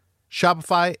stage?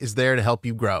 Shopify is there to help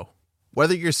you grow.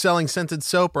 Whether you're selling scented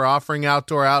soap or offering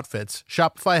outdoor outfits,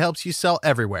 Shopify helps you sell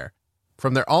everywhere.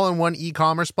 From their all-in-one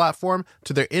e-commerce platform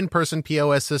to their in-person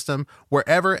POS system,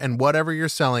 wherever and whatever you're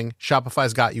selling,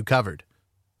 Shopify's got you covered.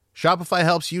 Shopify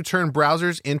helps you turn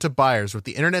browsers into buyers with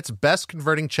the internet's best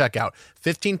converting checkout,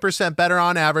 15% better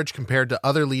on average compared to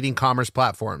other leading commerce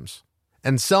platforms.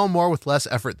 And sell more with less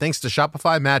effort thanks to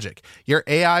Shopify Magic, your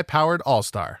AI-powered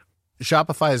all-star.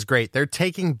 Shopify is great. They're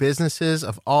taking businesses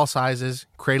of all sizes,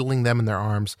 cradling them in their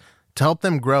arms to help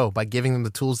them grow by giving them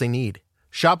the tools they need.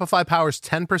 Shopify powers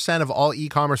 10% of all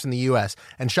e-commerce in the U.S.,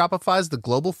 and Shopify's the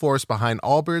global force behind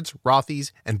Allbirds,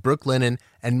 Rothy's, and Brooklinen,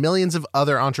 and millions of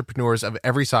other entrepreneurs of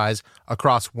every size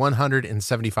across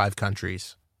 175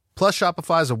 countries. Plus,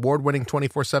 Shopify's award-winning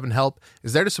 24/7 help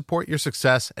is there to support your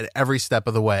success at every step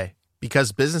of the way.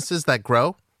 Because businesses that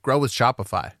grow, grow with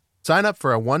Shopify. Sign up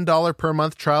for a $1 per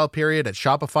month trial period at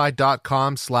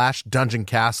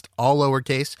shopify.com/dungeoncast, all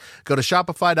lowercase. Go to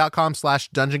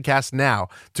shopify.com/dungeoncast now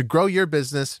to grow your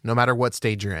business no matter what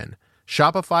stage you're in.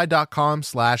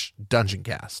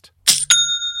 Shopify.com/dungeoncast.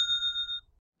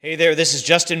 Hey there, this is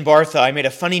Justin Bartha. I made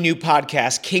a funny new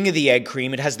podcast, King of the Egg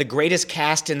Cream. It has the greatest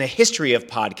cast in the history of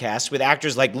podcasts with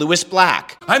actors like Louis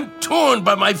Black, I'm torn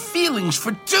by my feelings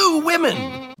for two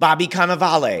women. Bobby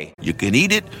Cannavale, You can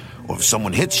eat it, or if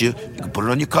someone hits you, you can put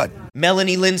it on your cut.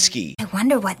 Melanie Linsky, I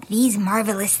wonder what these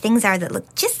marvelous things are that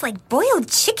look just like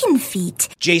boiled chicken feet.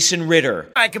 Jason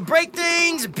Ritter, I can break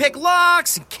things and pick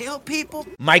locks and kill people.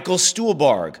 Michael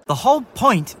Stuhlbarg, The whole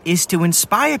point is to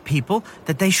inspire people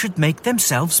that they should make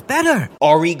themselves better.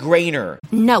 Ari Grainer,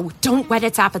 No, don't whet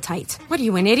its appetite. What are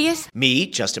you, an idiot? me,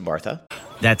 Justin Bartha,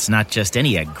 That's not just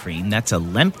any egg cream, that's a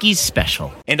Lemke's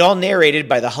special. and all narrated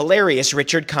by the hilarious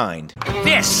Richard Kind.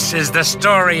 This is the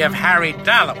story of Harry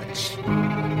Dalowitz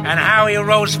and how he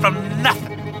rose from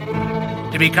nothing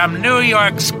to become New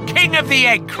York's King of the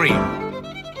Egg Cream.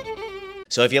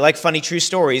 So if you like funny true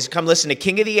stories, come listen to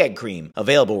King of the Egg Cream,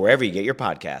 available wherever you get your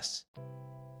podcasts.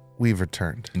 We've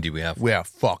returned. Indeed, we have. We are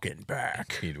fucking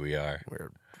back. Indeed, we are.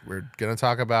 We're gonna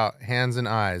talk about hands and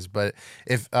eyes, but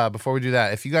if before we do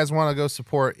that, if you guys want to go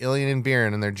support Ilian and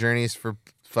Biren and their journeys for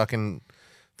fucking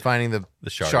finding the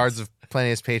shards of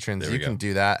Planeus patrons, you can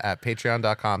do that at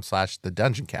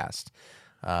patreon.com/thedungeoncast.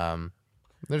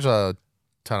 There's a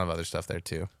ton of other stuff there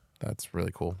too. That's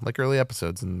really cool, like early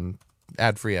episodes and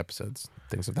ad-free episodes,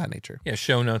 things of that nature. Yeah,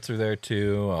 show notes are there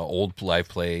too. Old live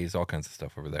plays, all kinds of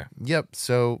stuff over there. Yep.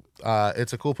 So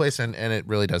it's a cool place, and it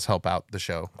really does help out the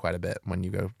show quite a bit when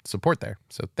you go support there.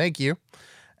 So thank you.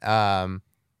 When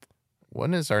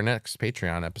is our next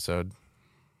Patreon episode?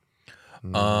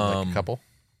 Like a couple.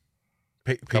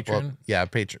 Patron? Our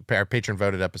patron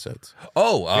voted episodes.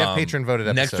 Oh, we have patron voted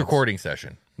episodes. Next recording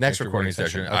session. Next recording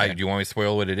session. Okay. Do you want me to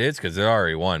spoil what it is? Because it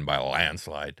already won by a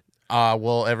landslide.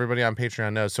 Well, everybody on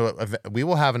Patreon knows. So we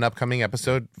will have an upcoming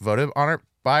episode voted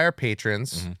by our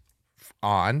patrons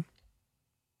on.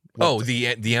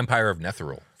 The Empire of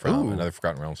Netheril from Another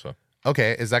Forgotten Realm stuff.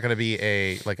 Okay, is that going to be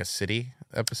a city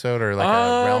episode or like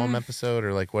a realm episode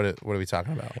or like what are we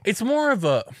talking about? It's more of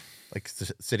a like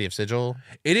the City of Sigil.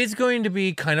 It is going to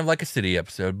be kind of like a city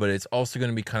episode, but it's also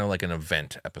going to be kind of like an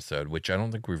event episode, which I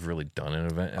don't think we've really done an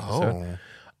event episode.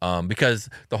 Because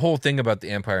the whole thing about the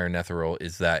Empire of Netheril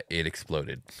is that it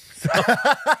exploded.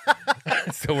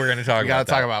 So we're going to talk about that. We got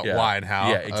to talk about why and how.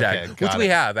 Yeah, exactly. Okay, which we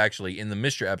have, actually. In the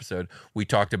Mishra episode, we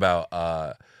talked about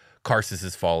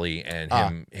Karsus's folly and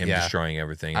him destroying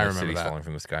everything. And the cities falling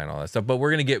from the sky and all that stuff. But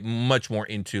we're going to get much more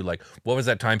into, like, what was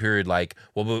that time period like?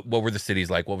 What were the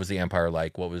cities like? What was the Empire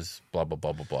like? What was blah, blah,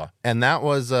 blah, blah, blah. And that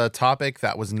was a topic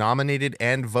that was nominated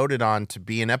and voted on to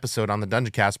be an episode on the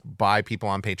Dungeon Cast by people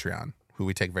on Patreon, who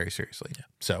we take very seriously. Yeah.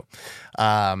 So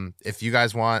if you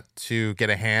guys want to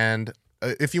get a hand,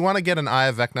 if you want to get an Eye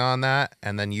of Vecna on that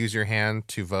and then use your hand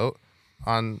to vote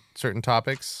on certain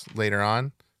topics later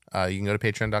on, you can go to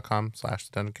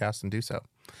patreon.com/thedungeoncast and do so.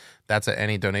 That's at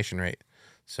any donation rate.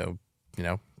 So,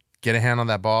 get a hand on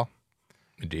that ball.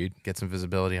 Indeed. Get some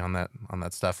visibility on that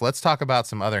stuff. Let's talk about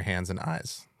some other hands and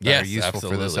eyes that are useful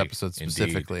absolutely. for this episode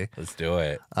specifically. Indeed. Let's do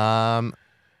it.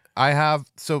 I have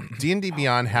D&D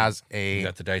Beyond has a. You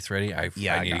got the dice ready? I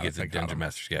need to get the Dungeon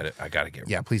Masters. Get it? I got to get.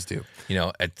 Yeah, please do.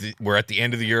 We're at the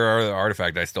end of the year of the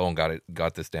artifact. I still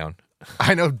got this down.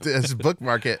 I know. Just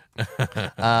bookmark it.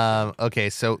 Okay,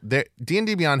 so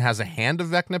D&D Beyond has a Hand of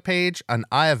Vecna page, an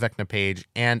Eye of Vecna page,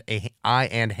 and a Eye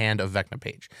and Hand of Vecna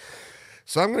page.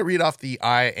 So I'm going to read off the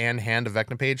Eye and Hand of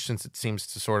Vecna page since it seems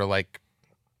to sort of like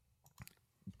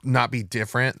not be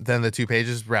different than the two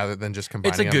pages rather than just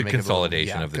combining them. It's a good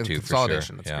consolidation of the two,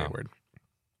 consolidation, for sure. That's a great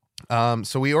word.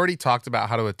 So we already talked about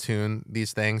how to attune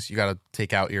these things. You got to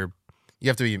take out you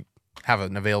have to have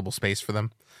an available space for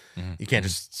them. Mm-hmm. You can't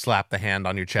just slap the hand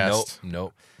on your chest.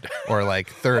 Nope. Or like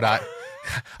third eye.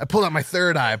 I pulled out my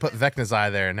third eye. I put Vecna's eye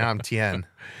there. Now I'm Tien.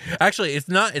 Actually, it's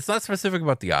not specific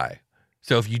about the eye.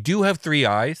 So if you do have 3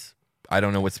 eyes, I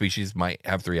don't know what species might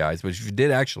have 3 eyes, but if you did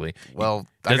actually, well,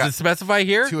 does it specify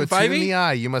here? To attune the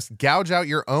eye, you must gouge out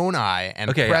your own eye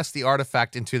and press the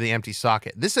artifact into the empty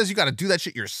socket. This says you got to do that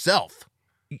shit yourself.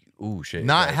 Ooh, shit.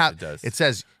 Not it does. It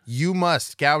says you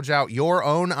must gouge out your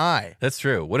own eye. That's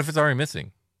true. What if it's already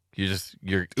missing?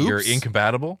 You're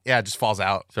incompatible? Yeah, it just falls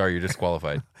out. Sorry, you're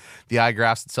disqualified. The eye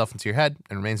grafts itself into your head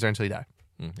and remains there until you die.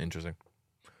 Interesting.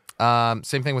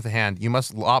 Same thing with the hand. You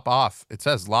must lop off. It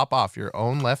says lop off your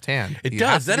own left hand. It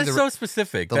does. That is so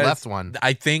specific. The left one.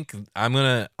 I think I'm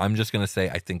just gonna say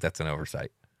I think that's an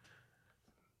oversight.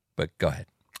 But go ahead.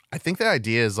 I think the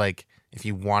idea is like if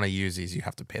you want to use these, you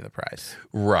have to pay the price.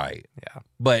 Right. Yeah.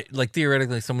 But like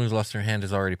theoretically, someone who's lost their hand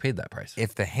has already paid that price.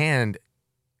 If the hand,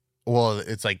 well,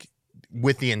 it's like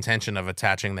with the intention of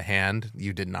attaching the hand,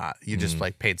 you did not. You just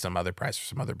like paid some other price for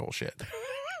some other bullshit.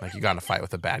 Like you got in a fight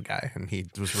with a bad guy, and he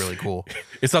was really cool.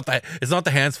 It's not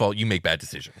the hand's fault. You make bad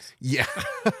decisions. Yeah.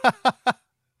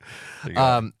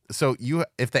 So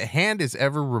if the hand is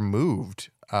ever removed,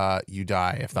 you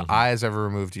die. If the eye is ever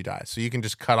removed, you die. So you can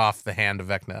just cut off the Hand of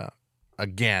Vecna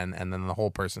again, and then the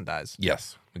whole person dies.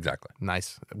 Yes, exactly.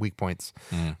 Nice. Weak points.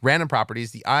 Random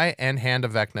properties. The Eye and Hand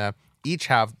of Vecna each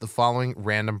have the following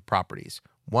random properties.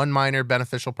 1 minor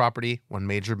beneficial property, 1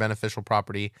 major beneficial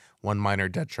property, 1 minor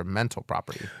detrimental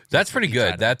property. That's pretty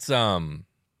good. That's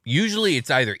usually it's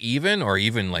either even or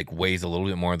even like weighs a little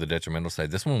bit more on the detrimental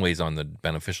side. This one weighs on the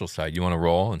beneficial side. You want to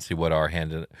roll and see what our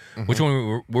hand which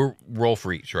one we're roll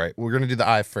for each, right? We're going to do the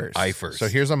eye first. Eye first. So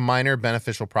here's a minor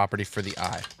beneficial property for the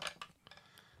eye.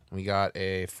 We got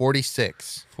a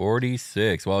 46.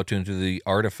 46. While attuned to the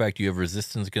artifact, you have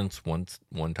resistance against one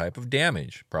type of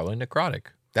damage, probably necrotic.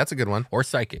 That's a good one. Or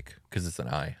psychic, because it's an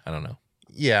eye. I don't know.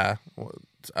 Yeah.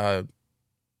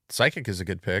 Psychic is a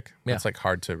good pick. Yeah. It's like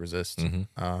hard to resist.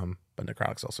 But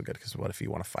necrotic's also good because what if you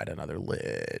want to fight another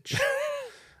lich? All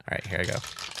right, here I go.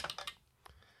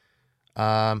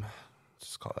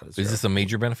 Just call that a 0. Is this a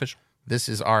major beneficial? This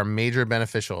is our major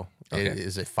beneficial. Okay. It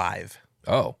is a 5.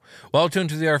 Oh. While attuned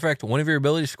to the artifact, one of your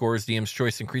ability scores, DM's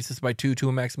choice, increases by 2 to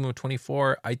a maximum of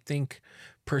 24. I think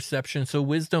perception. So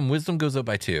wisdom goes up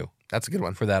by 2. That's a good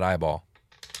one. For that eyeball.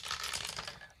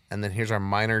 And then here's our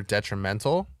minor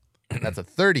detrimental. That's a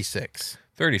 36.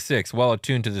 36. While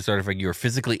attuned to this artifact, you are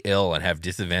physically ill and have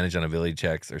disadvantage on ability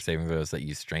checks or saving throws that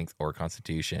use strength or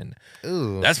constitution.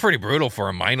 Ooh. That's pretty brutal for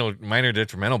a minor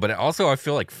detrimental, but it also I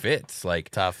feel like fits. Like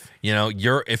tough. You know,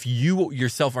 if you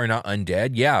yourself are not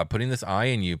undead, yeah, putting this eye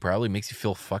in you probably makes you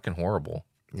feel fucking horrible.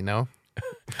 You know? All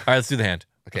right, let's do the hand.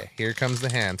 Okay, here comes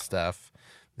the hand stuff.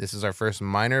 This is our first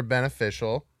minor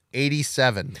beneficial.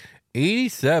 87.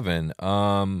 87.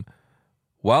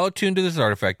 While attuned to this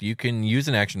artifact, you can use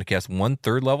an action to cast 1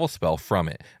 3rd-level spell from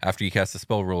it. After you cast the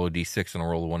spell, roll a d6 and a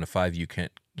roll of 1 to 5. You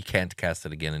can't cast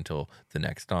it again until the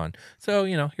next dawn. So,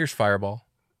 here's Fireball.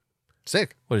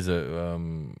 Sick. What is it?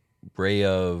 Ray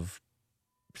of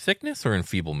Sickness or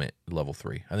Enfeeblement, level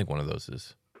 3? I think one of those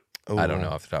is. Ooh, I don't know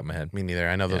off the top of my head. Me neither.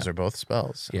 I know those are both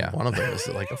spells. Yeah. One of them is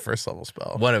like a 1st-level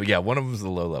spell. One of them is a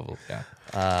low level. Yeah.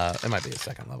 It might be a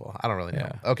 2nd level. I don't really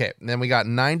know. Okay. And then we got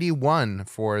 91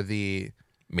 for the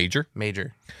Major?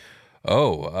 Major.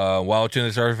 Oh, while attuned to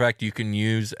this artifact, you can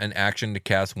use an action to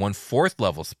cast 1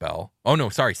 4th-level spell. Oh, no,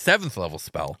 sorry, 7th-level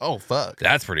spell. Oh, fuck.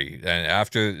 That's pretty. And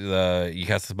after you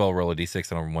cast the spell, roll a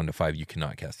d6 and a 1 to 5, you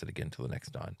cannot cast it again until the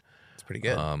next dawn. It's pretty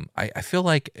good. I feel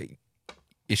like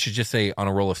it should just say on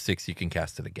a roll of 6, you can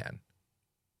cast it again.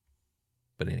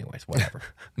 But anyways, whatever.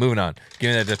 Moving on. Give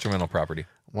me that detrimental property.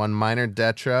 1 minor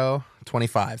detro,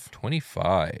 25.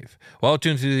 25. While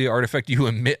attuned to the artifact, you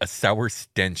emit a sour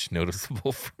stench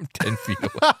noticeable from 10 feet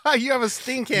away. You have a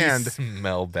stink hand. You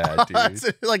smell bad, dude. It's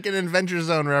like an Adventure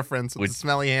Zone reference with the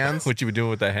smelly hands. What you been doing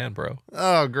with that hand, bro?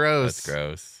 Oh, gross. That's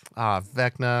gross.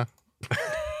 Vecna.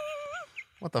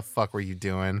 What the fuck were you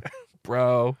doing?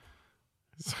 Bro.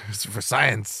 It's for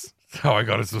science. That's how I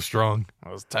got it so strong. I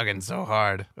was tugging so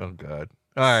hard. Oh, God.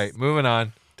 All right, moving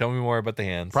on. Tell me more about the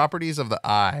hands. Properties of the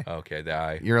eye. Okay, the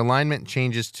eye. Your alignment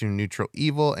changes to neutral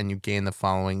evil, and you gain the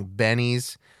following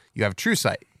bennies. You have true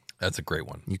sight. That's a great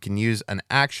one. You can use an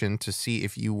action to see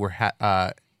if you were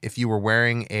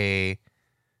wearing a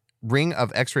ring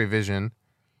of X-ray vision.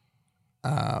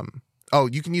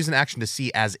 You can use an action to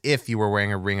see as if you were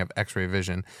wearing a ring of X-ray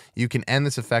vision. You can end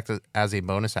this effect as a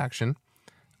bonus action.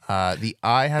 The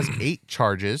eye has 8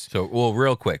 charges. So,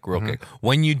 real quick.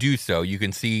 When you do so, you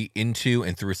can see into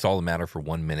and through solid matter for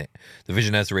 1 minute. The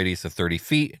vision has a radius of 30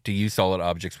 feet. To use solid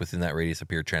objects within that radius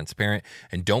appear transparent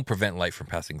and don't prevent light from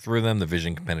passing through them. The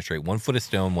vision can penetrate 1 foot of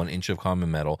stone, 1 inch of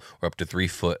common metal, or up to 3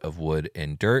 foot of wood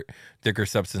and dirt. Thicker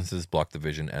substances block the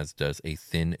vision, as does a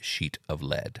thin sheet of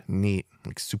lead. Neat.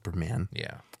 Like Superman.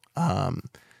 Yeah.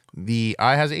 The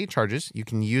eye has 8 charges. You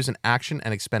can use an action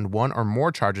and expend 1 or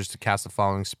more charges to cast the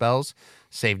following spells.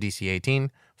 Save DC 18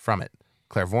 from it.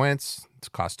 Clairvoyance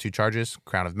costs 2 charges.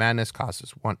 Crown of Madness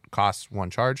costs 1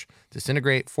 charge.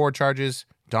 Disintegrate 4 charges.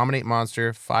 Dominate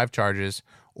Monster 5 charges.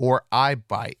 Or Eye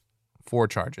Bite 4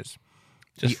 charges.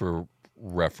 Just for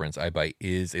reference, Eye Bite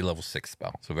is a level 6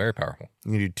 spell, so very powerful.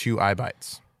 You can do 2 eye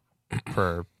bites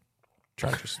per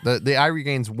charges. The eye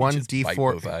regains 1d4.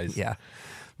 Both eyes. Yeah.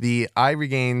 The eye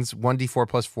regains 1d4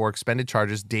 plus 4 expended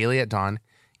charges daily at dawn.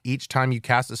 Each time you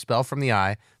cast a spell from the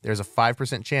eye, there's a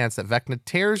 5% chance that Vecna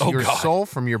tears your soul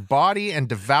from your body and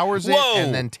devours it,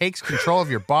 and then takes control of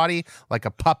your body like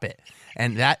a puppet.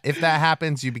 And if that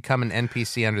happens, you become an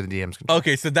NPC under the DM's control.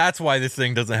 Okay, so that's why this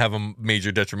thing doesn't have a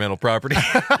major detrimental property.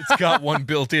 It's got one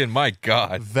built in. My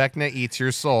God. Vecna eats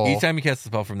your soul. Each time you cast a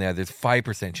spell from the eye, there's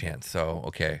 5% chance. So,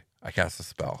 okay, I cast a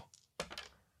spell.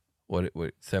 What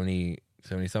 70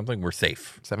 something? We're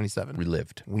safe. 77. We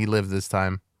lived. We lived this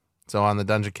time. So on the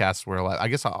dungeon cast, we're alive. I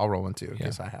guess I'll roll one too. I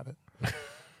guess I have it.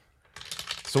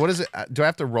 So what is it? Do I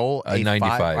have to roll a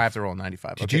 95? 5? I have to roll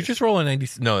 95. Did you just roll a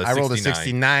 90? No, I rolled a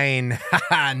 69.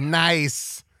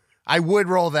 Nice. I would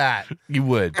roll that. You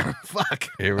would. Fuck.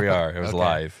 Here we are. It was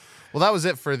live. Well, that was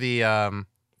it for the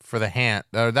hand.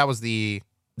 That was the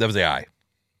eye.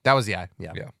 That was the eye.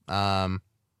 Yeah.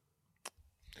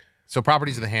 So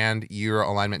properties of the hand, your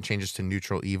alignment changes to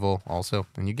neutral evil also,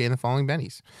 and you gain the following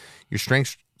bennies. Your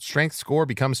strength score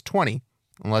becomes 20,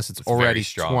 unless it's already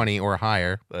 20 or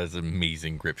higher. That's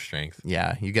amazing grip strength.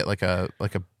 Yeah, you get like a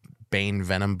Bane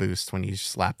Venom boost when you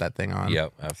slap that thing on.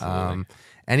 Yep, absolutely.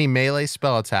 Any melee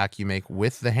spell attack you make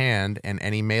with the hand and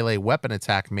any melee weapon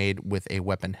attack made with a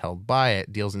weapon held by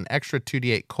it deals an extra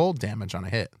 2d8 cold damage on a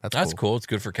hit. That's cool. It's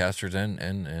good for casters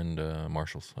and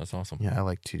marshals. That's awesome. Yeah, I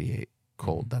like 2d8.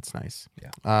 Cold. That's nice.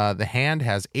 Yeah. The hand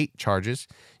has 8 charges.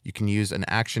 You can use an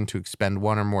action to expend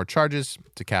 1 or more charges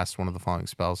to cast one of the following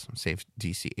spells. Save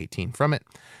DC 18 from it.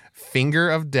 Finger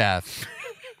of Death.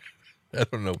 I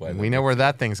don't know why. We know where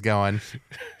that thing's going.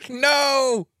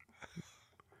 No!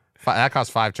 That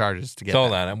costs 5 charges to get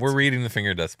Hold on. We're reading the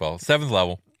Finger of Death spell. 7th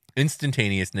level.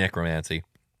 Instantaneous necromancy.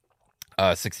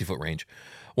 60-foot range.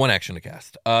 1 action to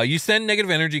cast. You send negative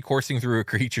energy coursing through a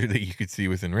creature that you could see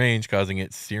within range, causing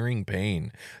it searing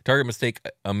pain. Target must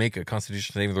make a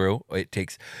Constitution saving throw. It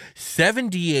takes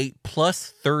 7d8 plus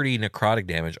 30 necrotic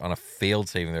damage on a failed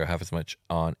saving throw, half as much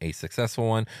on a successful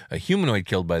one. A humanoid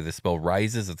killed by this spell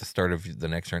rises at the start of the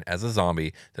next turn as a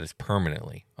zombie that is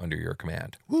permanently under your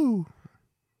command. Woo!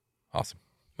 Awesome.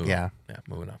 Moving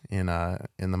on.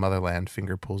 In the motherland,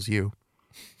 finger pulls you.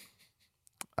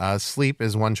 Sleep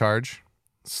is 1 charge.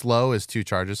 Slow is 2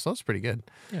 charges. Slow's pretty good.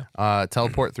 Yeah.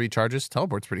 Teleport 3 charges.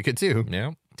 Teleport's pretty good too.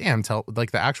 Yeah. Damn,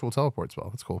 like the actual teleport spell.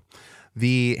 That's cool.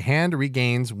 The hand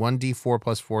regains 1d4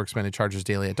 plus 4 expended charges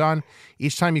daily at dawn.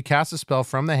 Each time you cast a spell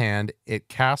from the hand, it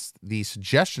casts the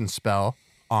suggestion spell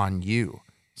on you.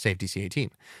 Save DC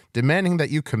 18. Demanding that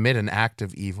you commit an act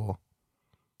of evil.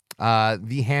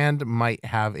 The hand might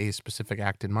have a specific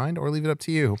act in mind or leave it up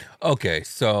to you. Okay,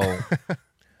 so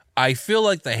I feel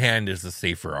like the hand is the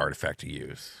safer artifact to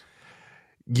use.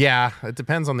 Yeah, it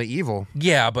depends on the evil.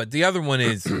 Yeah, but the other one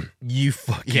is you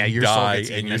fucking your die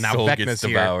soul and your soul gets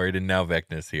devoured, and now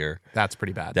Vecna's here. That's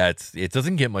pretty bad. It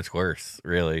doesn't get much worse,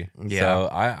 really. Yeah. So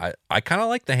I kind of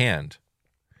like the hand.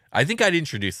 I think I'd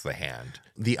introduce the hand.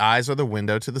 The eyes are the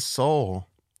window to the soul.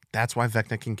 That's why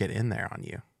Vecna can get in there on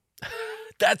you.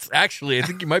 That's actually, I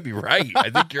think you might be right.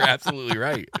 I think you're absolutely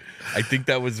right. I think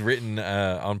that was written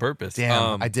on purpose.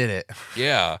 Damn, I did it.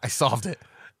 Yeah. I solved it.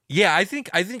 Yeah, I think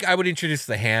I would introduce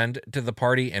the hand to the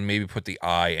party and maybe put the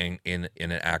eye in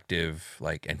an active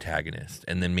like antagonist,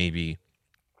 and then maybe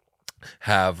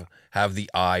have the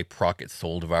eye proc its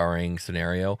soul devouring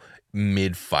scenario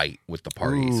mid fight with the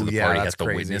party, so the party has to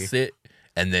witness it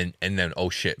and then oh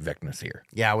shit, Vecna's here.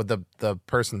 Yeah, with the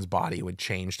person's body would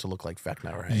change to look like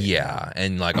Vecna, right? Yeah,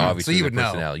 and like obviously so you would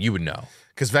know. You would know.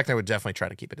 Because Vecna would definitely try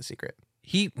to keep it a secret.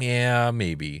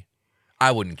 Maybe.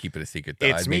 I wouldn't keep it a secret though.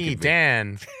 It's me,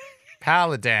 Dan,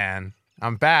 Paladin.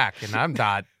 I'm back, and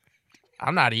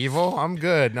I'm not evil. I'm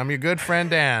good. I'm your good friend,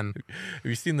 Dan. Have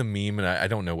you seen the meme? And I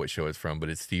don't know what show it's from, but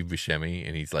it's Steve Buscemi,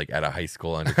 and he's like at a high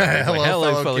school undercover. He's Hello,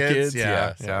 like, fellow kids.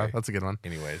 Yeah, that's a good one.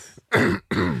 Anyways,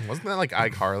 wasn't that like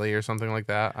iCarly or something like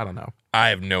that? I don't know. I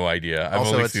have no idea. I've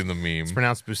only seen the meme. It's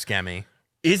pronounced Buscemi.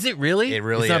 Is it really? It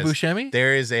really is. It's not Buscemi?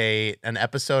 There is an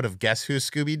episode of Guess Who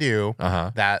Scooby-Doo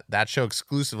that show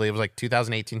exclusively. It was like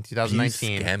 2018,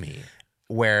 2019. Buscemi.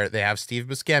 Where they have Steve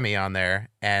Buscemi on there,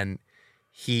 and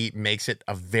he makes it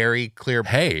a very clear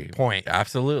point.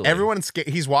 Absolutely. Everyone's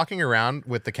he's walking around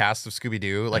with the cast of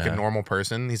Scooby-Doo like a normal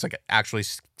person. He's like actually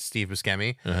Steve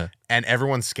Buscemi, and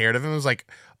everyone's scared of him. It was like,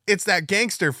 it's that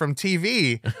gangster from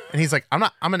TV, and he's like,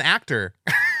 I'm an actor.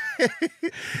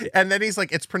 And then he's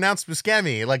like, it's pronounced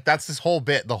Buscemi. Like that's his whole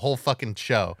bit, the whole fucking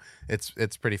show.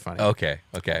 It's pretty funny. Okay.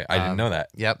 I didn't know that.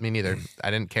 Yep, me neither.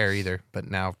 I didn't care either,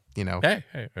 but now you know. Hey,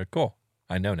 cool.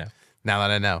 I know now. Now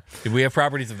that I know. Do we have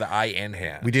properties of the eye and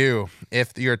hand? We do.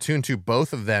 If you're attuned to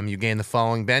both of them, you gain the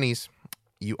following bennies.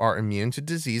 You are immune to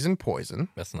disease and poison.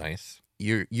 That's nice.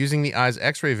 You're using the eye's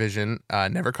X-ray vision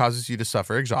never causes you to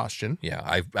suffer exhaustion.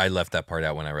 Yeah, I left that part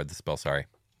out when I read the spell. Sorry.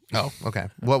 Oh, okay.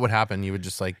 What would happen? You would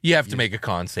just like... You have to make a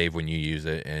con save when you use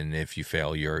it, and if you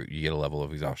fail, you get a level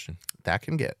of exhaustion. That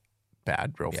can get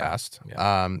bad real fast.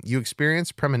 Yeah. You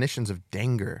experience premonitions of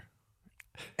danger.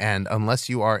 And unless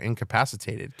you are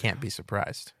incapacitated, can't be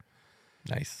surprised.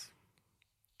 Nice.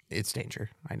 It's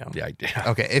danger. I know. Yeah.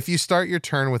 Okay. If you start your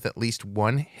turn with at least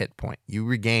 1 hit point, you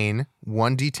regain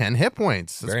 1d10 hit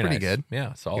points. That's Very pretty nice. good.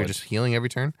 Yeah, solid. You're just healing every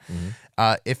turn.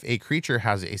 Mm-hmm. If a creature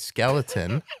has a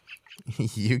skeleton,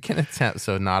 you can attempt,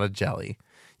 so not a jelly.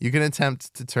 You can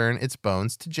attempt to turn its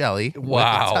bones to jelly.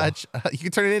 Wow. With a touch. You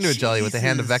can turn it into a jelly with the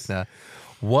hand of Vecna.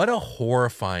 What a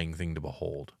horrifying thing to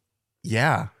behold.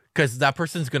 Yeah. Because that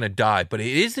person's going to die, but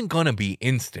it isn't going to be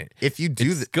instant. If you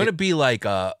do it's going to be like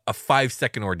a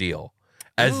 5-second ordeal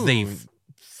as they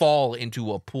fall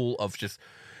into a pool of just...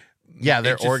 Yeah,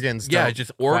 their organs. Yeah,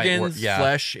 just organs,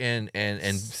 flesh, and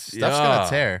stuff's going to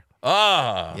tear.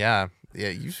 Yeah.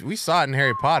 We saw it in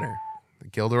Harry Potter.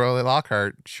 Gilderoy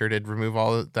Lockhart sure did remove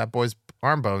all of that boy's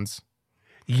arm bones.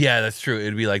 Yeah, that's true.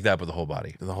 It'd be like that, but the whole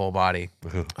body. The whole body.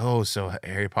 Oh, so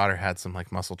Harry Potter had some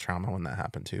like muscle trauma when that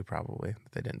happened too, probably,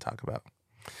 that they didn't talk about.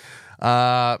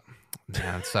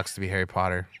 Man, it sucks to be Harry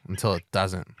Potter until it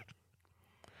doesn't.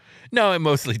 No, it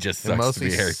mostly just sucks to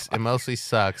be Harry Potter. It mostly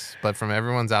sucks, but from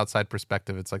everyone's outside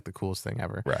perspective, it's like the coolest thing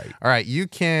ever. Right. All right, you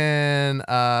can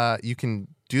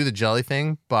do the jelly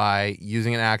thing by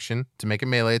using an action to make a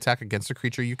melee attack against a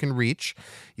creature you can reach,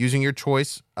 using your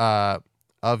choice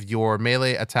of your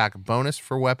melee attack bonus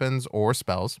for weapons or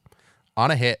spells.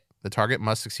 On a hit, the target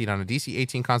must succeed on a DC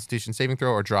 18 Constitution saving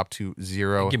throw or drop to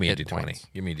 0 Give me hit a D20. points.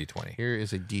 Give me a D20. Here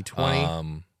is a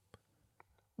D20.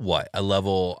 What? A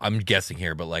level, I'm guessing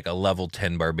here, but like a level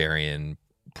 10 barbarian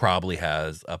probably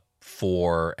has a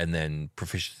 4 and then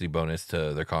proficiency bonus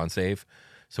to their con save.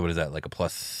 So what is that, like a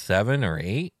 +7 or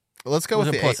 8? Let's go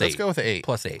with the 8. Let's go with the 8.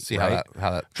 +8. See right?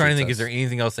 how that trying to think, treats is there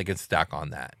anything else they can stack on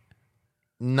that?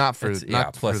 Not for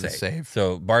Plus for the 8. save.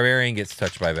 So barbarian gets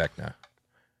touched by Vecna,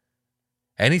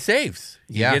 and he saves.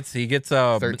 He gets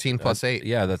 13 plus 8.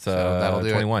 Yeah, that's So that'll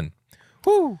do 21.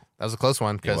 Woo! That was a close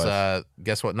one It because was.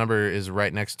 guess what number is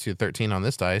right next to 13 on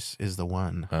this dice is the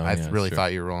 1. I really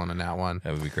thought you were rolling a nat 1.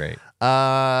 That would be great.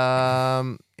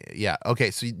 Yeah.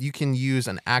 Okay. So you can use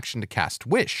an action to cast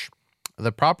Wish.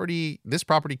 This property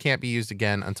can't be used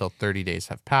again until 30 days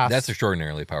have passed. That's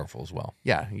extraordinarily powerful as well.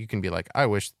 Yeah. You can be like, I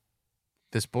wish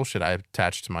this bullshit I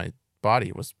attached to my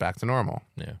body was back to normal.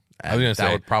 Yeah. And I was gonna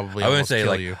say, would probably I was almost gonna say,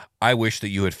 kill like, you. I wish that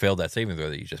you had failed that saving throw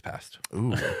that you just passed.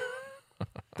 Ooh.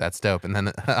 That's dope. And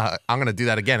then I'm going to do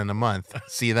that again in a month.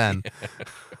 See you then.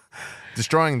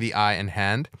 Destroying the eye and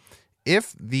hand.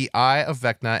 If the eye of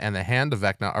Vecna and the hand of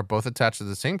Vecna are both attached to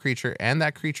the same creature and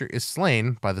that creature is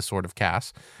slain by the sword of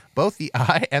Cass, both the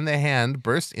eye and the hand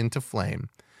burst into flame,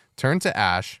 turn to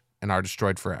ash, and are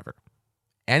destroyed forever.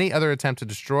 Any other attempt to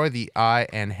destroy the eye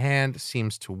and hand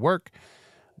seems to work,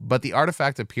 but the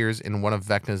artifact appears in one of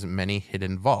Vecna's many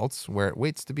hidden vaults where it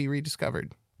waits to be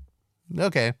rediscovered.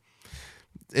 Okay.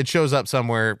 It shows up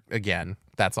somewhere again.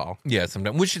 That's all. Yeah,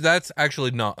 sometimes, which that's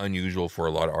actually not unusual for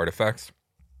a lot of artifacts.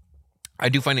 I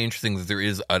do find it interesting that there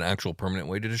is an actual permanent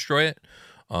way to destroy it.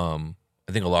 I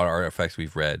think a lot of artifacts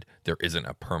we've read, there isn't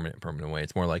a permanent way.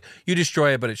 It's more like you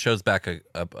destroy it, but it shows back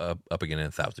up again in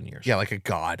 1,000 years. Yeah, like a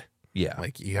god. Yeah.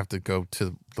 Like, you have to go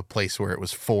to the place where it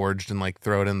was forged and, like,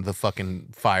 throw it in the fucking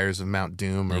fires of Mount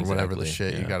Doom or whatever the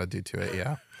shit you got to do to it.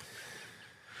 Yeah.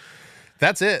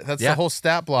 That's it. That's the whole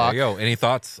stat block. There you go. Any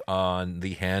thoughts on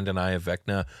the Hand and Eye of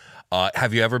Vecna?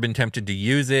 Have you ever been tempted to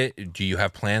use it? Do you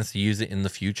have plans to use it in the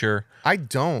future? I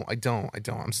don't.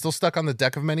 I'm still stuck on the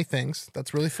Deck of Many Things.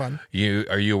 That's really fun.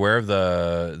 Are you aware of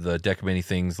the Deck of Many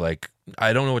Things? Like,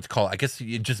 I don't know what to call it. I guess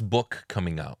just book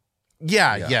coming out.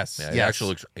 Yes. It actually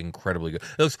looks incredibly good.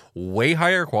 It looks way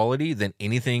higher quality than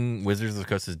anything Wizards of the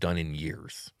Coast has done in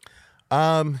years.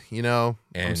 I'm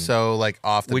so like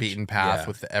off the beaten path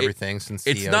with everything since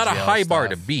it's the not a OGL high bar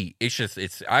to stuff. beat.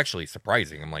 It's actually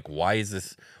surprising. I'm like, why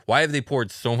have they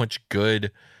poured so much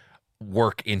good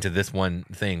work into this one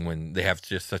thing when they have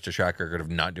just such a track record of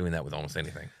not doing that with almost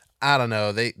anything? I don't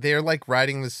know. They're like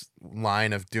riding this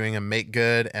line of doing a make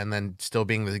good and then still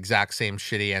being the exact same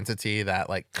shitty entity that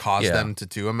like caused them to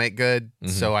do a make good. Mm-hmm.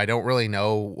 So I don't really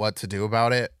know what to do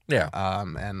about it. Yeah.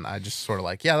 And I just sort of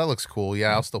like, yeah, that looks cool. Yeah,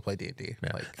 I'll still play D&D. Yeah.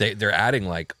 Like, They're adding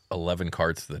like 11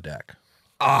 cards to the deck.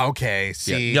 Oh, okay.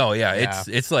 See,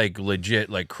 it's like legit,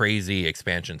 like crazy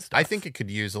expansion stuff. I think it could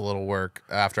use a little work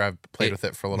after I've played with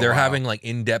it for a little They're while. having like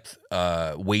in-depth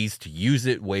ways to use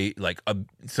it,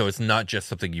 so it's not just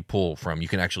something you pull from. You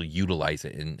can actually utilize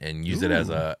it and use it as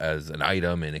an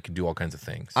item, and it can do all kinds of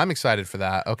things. I'm excited for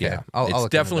that. Okay, yeah, I'll it's look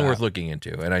definitely into worth that. looking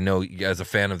into. And I know as a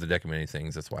fan of the Deck of Many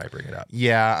Things, that's why I bring it up.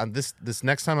 Yeah, this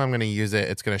next time I'm going to use it,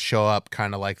 it's going to show up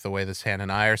kind of like the way this Hand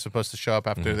and Eye are supposed to show up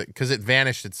after because it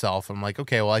vanished itself. I'm like,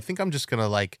 okay, well, I think I'm just gonna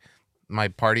like my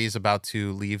party is about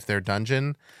to leave their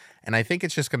dungeon, and I think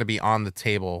it's just gonna be on the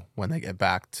table when they get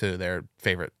back to their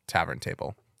favorite tavern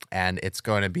table, and it's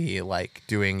going to be like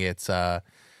doing it's going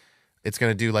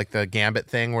to do like the Gambit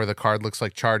thing where the card looks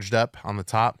like charged up on the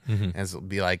top, and it'll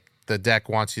be like the deck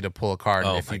wants you to pull a card,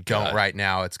 and if you don't right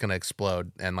now, it's gonna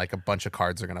explode, and like a bunch of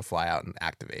cards are gonna fly out and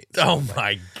activate. So,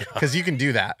 my god! Because you can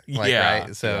do that,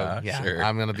 right? So sure.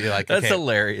 I'm gonna be like, that's okay,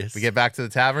 hilarious. We get back to the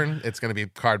tavern, it's gonna be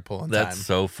card pulling time. That's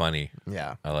so funny.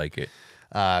 Yeah, I like it.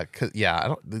 I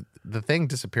don't. The thing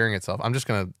disappearing itself. I'm just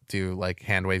gonna do like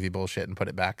hand wavy bullshit and put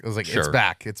it back. I was like, it's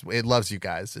back. It loves you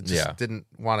guys. It just didn't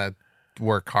want to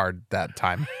work hard that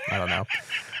time. I don't know.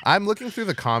 I'm looking through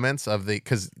the comments of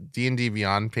because D&D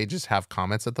Beyond pages have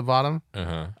comments at the bottom.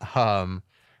 And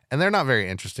they're not very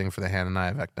interesting for the Hand and Eye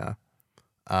of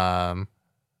Vecna.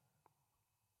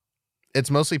 It's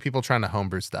mostly people trying to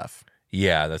homebrew stuff.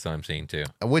 Yeah, that's what I'm seeing too.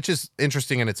 Which is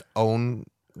interesting in its own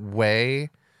way.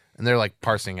 And they're like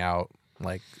parsing out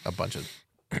like a bunch of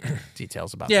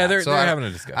details about that. Yeah, they're having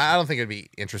a discussion. I don't think it'd be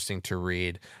interesting to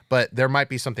read, but there might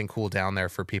be something cool down there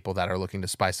for people that are looking to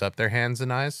spice up their hands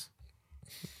and eyes.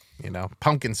 You know,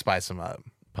 pumpkin spice them up.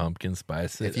 Pumpkin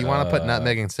spice it If you want to put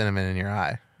nutmeg and cinnamon in your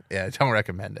eye, I don't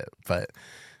recommend it, but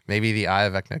maybe the Eye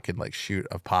of Vecna could like shoot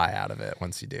a pie out of it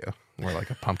once you do, or like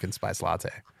a pumpkin spice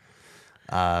latte.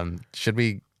 Should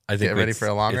we get ready for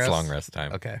a long rest? It's long rest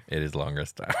time. Okay. It is long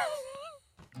rest time.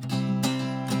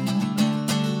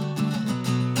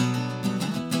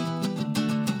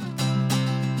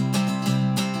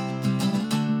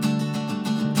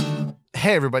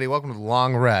 Hey everybody, welcome to the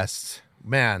long rest.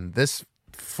 Man, this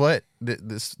foot,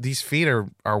 these feet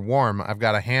are warm. I've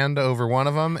got a hand over one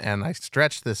of them, and I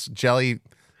stretched this jelly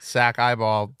sack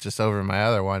eyeball just over my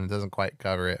other one. It doesn't quite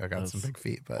cover it. I got some big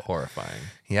feet, but horrifying.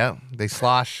 Yeah, they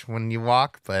slosh when you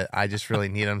walk, but I just really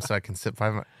need them so I can sit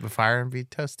by the fire and be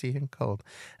toasty and cold.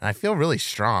 And I feel really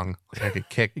strong. Like I could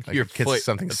kick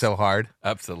something so hard.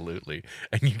 Absolutely,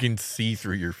 and you can see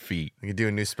through your feet. I could do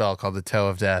a new spell called the Toe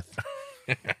of Death.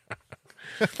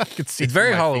 I could see it's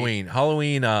very Halloween. Feet.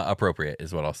 Halloween appropriate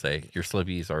is what I'll say. Your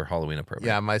slippies are Halloween appropriate.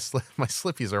 Yeah, my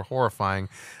slippies are horrifying.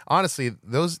 Honestly,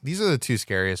 these are the two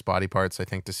scariest body parts I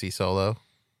think to see solo.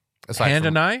 Hand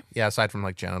and eye? Yeah, aside from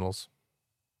like genitals.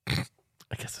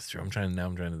 I guess that's true. I'm trying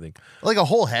to think. Like a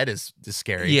whole head is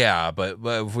scary. Yeah, but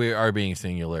if we are being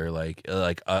singular, like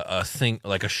a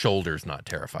shoulder's not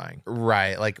terrifying.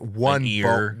 Right, like one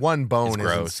ear, one bone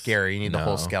isn't scary. You need the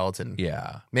whole skeleton.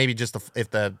 Yeah, maybe just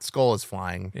if the skull is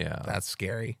flying. Yeah, that's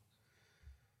scary.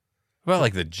 What about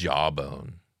like the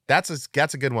jawbone? That's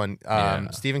a good one.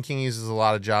 Stephen King uses a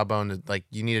lot of jawbone.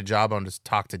 You need a jawbone to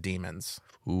talk to demons.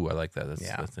 Ooh, I like that.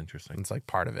 That's interesting. It's like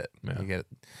part of it. Yeah. You get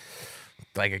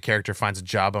like a character finds a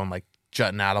jawbone like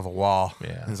jutting out of a wall.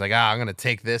 Yeah, he's like, I'm gonna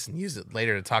take this and use it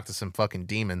later to talk to some fucking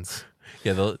demons.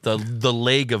 Yeah, the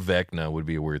leg of Vecna would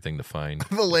be a weird thing to find.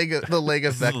 the leg of Vecna. The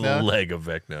leg of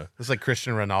Vecna. It's like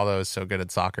Cristiano Ronaldo is so good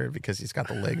at soccer because he's got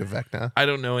the leg of Vecna. I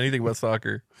don't know anything about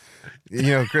soccer. You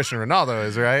know who Cristiano Ronaldo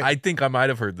is, right? I think I might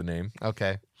have heard the name.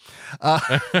 Okay.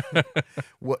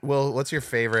 What's your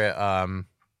favorite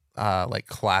like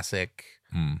classic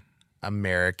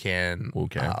American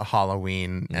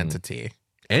Halloween entity.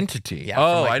 Entity. Yeah, oh,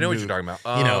 from, like, I know what you're talking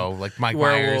about. Like Mike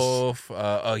Myers. Werewolf.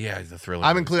 He's the thriller.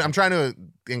 I'm trying to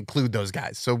include those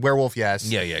guys. So Werewolf, yes.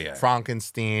 Yeah.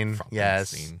 Frankenstein,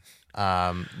 yes.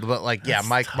 But like,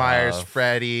 Mike Myers,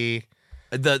 Freddy.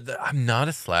 I'm not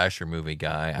a slasher movie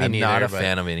guy. Me I'm neither, not a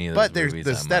fan of any of those movies. But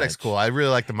the aesthetic's cool. I really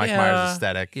like the Mike Myers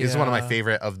aesthetic. He's one of my Yeah.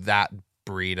 favorite of that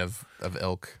breed of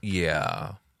ilk.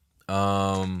 Yeah.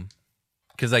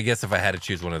 Because I guess if I had to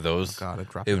choose one of those,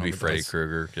 it would be Freddy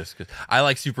Krueger. Just because I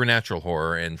like supernatural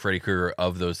horror, and Freddy Krueger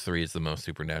of those three is the most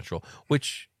supernatural.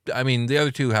 Which, I mean, the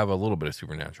other two have a little bit of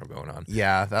supernatural going on.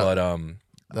 Yeah, but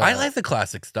I like the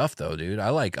classic stuff though, dude. I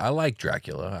like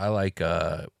Dracula. I like you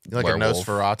like Werewolf.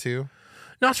 a Nosferatu.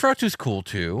 Nosferatu's cool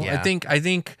too. Yeah. I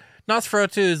think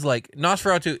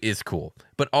Nosferatu is cool,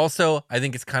 but also I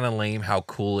think it's kind of lame how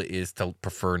cool it is to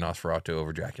prefer Nosferatu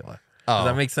over Dracula. Does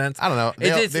that make sense? I don't know.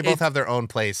 They both have their own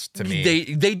place to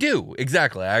me. They do.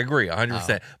 Exactly. I agree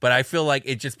 100%. But I feel like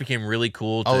it just became really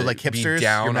cool to like hipsters? be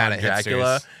down You're mad on at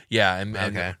Dracula. hipsters. Yeah,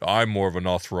 and I'm more of a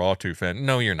Nosferatu fan.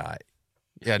 No, you're not.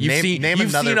 Yeah, You've seen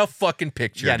a fucking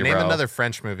picture. Yeah, name bro. another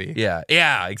French movie.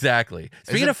 Yeah, exactly.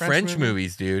 Speaking of French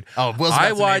movies, dude. Oh, Will's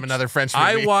about to name another French movie.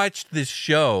 I watched this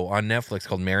show on Netflix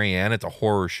called Marianne. It's a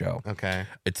horror show. Okay.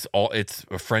 It's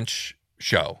a French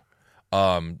show.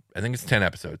 I think it's 10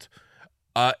 episodes.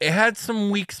 It had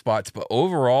some weak spots, but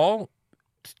overall,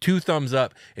 2 thumbs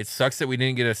up. It sucks that we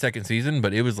didn't get a second season,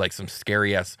 but it was like some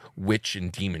scary ass witch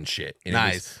and demon shit. And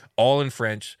nice. It was all in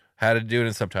French. Had to do it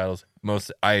in subtitles.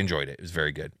 I enjoyed it. It was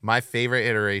very good. My favorite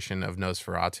iteration of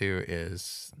Nosferatu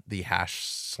is the hash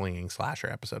slinging slasher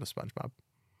episode of SpongeBob.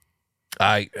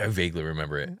 I vaguely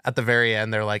remember it. At the very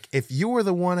end, they're like, if you were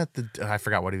the one I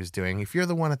forgot what he was doing. If you're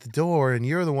the one at the door and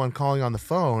you're the one calling on the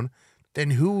phone,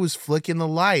 then who was flicking the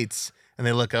lights? And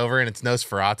they look over and it's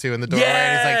Nosferatu in the doorway.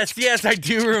 And he's like, yes, I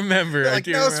do remember. Like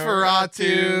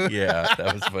Nosferatu. Yeah,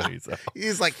 that was funny. So.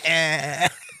 He's like, eh.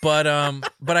 But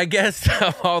I guess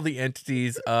of all the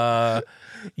entities, I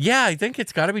think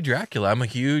it's got to be Dracula. I'm a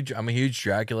huge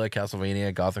Dracula,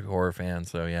 Castlevania, Gothic horror fan.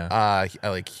 So yeah. I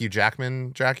like Hugh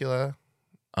Jackman Dracula.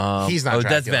 He's not. Dracula.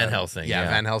 That's Van Helsing. Yeah,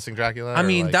 Van Helsing Dracula. I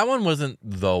mean, that one wasn't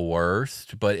the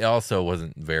worst, but it also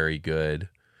wasn't very good.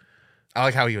 I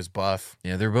like how he was buff.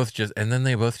 Yeah, they both just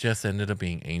ended up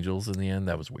being angels in the end.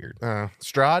 That was weird.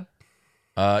 Strahd?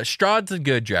 Strahd's a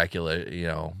good Dracula,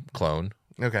 clone.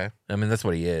 Okay. I mean, that's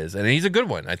what he is. And he's a good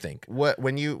one, I think.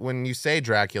 When you say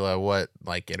Dracula, what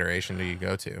like iteration do you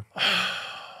go to?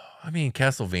 I mean,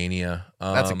 Castlevania.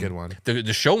 That's a good one.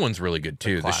 The show one's really good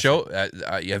too. The show.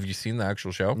 Have you seen the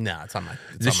actual show? No, it's on my.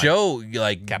 The show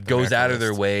Captain goes America out of their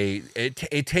list. way.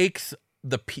 It takes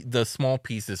the small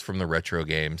pieces from the retro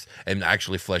games and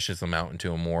actually fleshes them out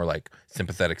into a more like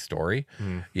sympathetic story.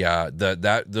 Yeah,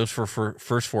 those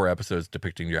first 4 episodes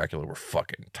depicting Dracula were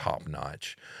fucking top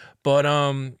notch. But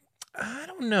I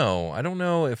don't know. I don't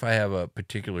know if I have a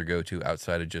particular go-to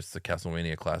outside of just the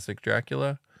Castlevania classic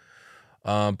Dracula.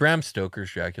 Bram Stoker's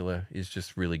Dracula is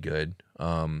just really good.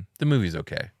 The movie's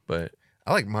okay, but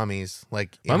I like mummies.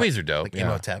 Mummies are dope. Like yeah.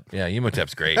 Imhotep. Yeah,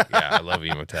 Imhotep's great. Yeah, I love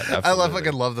Imhotep. Absolutely.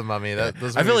 I love the mummy. I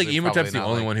feel like Imhotep's the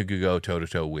only one who could go toe to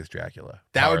toe with Dracula.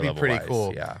 That would be pretty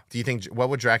cool. Yeah. Do you think what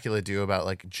would Dracula do about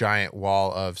like giant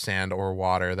wall of sand or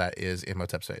water that is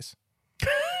Imhotep's face?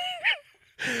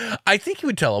 I think he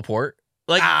would teleport.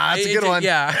 Like, that's a good one.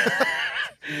 Yeah.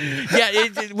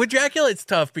 With Dracula, it's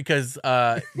tough because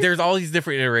there's all these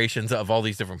different iterations of all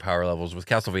these different power levels, with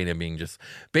Castlevania being just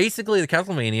basically the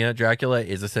Castlevania Dracula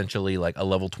is essentially like a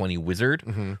level 20 wizard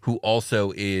who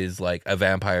also is like a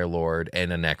vampire lord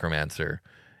and a necromancer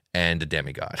and a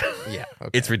demigod. Yeah.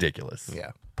 Okay. It's ridiculous.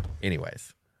 Yeah.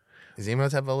 Anyways. Is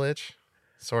Imhotep a lich?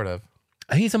 Sort of.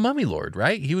 He's a mummy lord,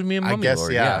 right? He would be a mummy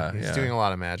lord. Yeah. He's doing a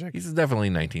lot of magic. He's definitely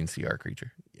a 19 CR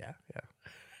creature. Yeah.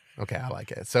 Okay, I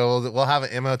like it. So we'll have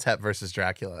an Imhotep versus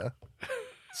Dracula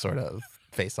sort of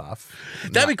face off.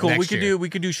 That'd be cool. We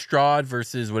could do Strahd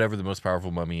versus whatever the most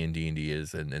powerful mummy in D&D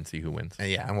is and see who wins.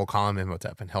 And we'll call him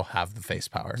Imhotep and he'll have the face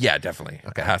power. Yeah, definitely.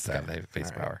 Okay. It has to have the face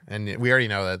power. And we already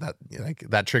know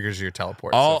that triggers your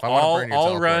teleport. So if I want to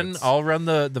burn your I'll run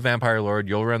the vampire lord,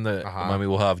 you'll run the mummy,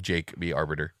 we'll have Jake be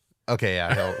arbiter. Okay,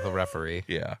 yeah, he'll referee.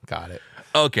 Yeah. Got it.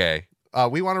 Okay.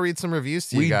 We want to read some reviews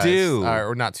to you guys. We do.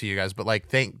 Or not to you guys, but like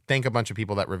thank a bunch of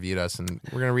people that reviewed us, and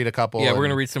we're going to read a couple. Yeah, we're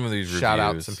going to read some of these reviews. Shout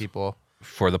out some people.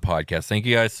 For the podcast. Thank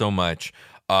you guys so much.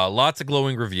 Lots of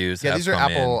glowing reviews. Yeah, these are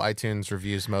Apple iTunes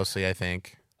reviews mostly, I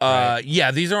think. Right?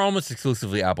 Yeah, these are almost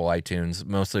exclusively Apple iTunes,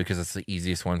 mostly because it's the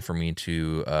easiest one for me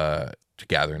to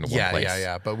gather into one place.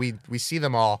 Yeah. But we see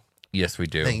them all. Yes, we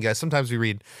do. Thank you guys. Sometimes we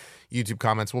read YouTube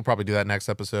comments. We'll probably do that next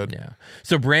episode. Yeah.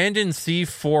 So Brandon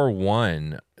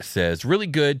C41 says, really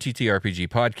good TTRPG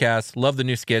podcast. Love the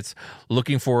new skits.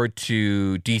 Looking forward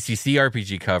to DCC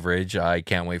RPG coverage. I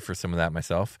can't wait for some of that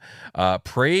myself.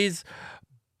 Praise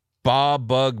Bob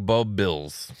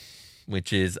Bills,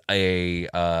 which is a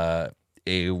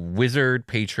wizard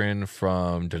patron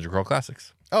from Dungeon Crawl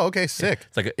Classics. Oh, okay, sick.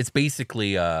 Yeah. It's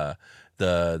basically the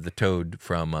toad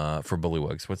from for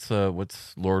Bullywugs. What's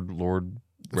Lord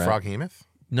the Froghemoth?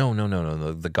 No.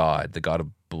 The god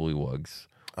of Bullywugs.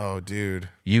 Oh, dude.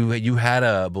 You had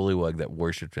a Bullywug that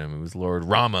worshipped him. It was Lord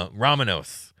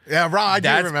Ramanos. Yeah, I do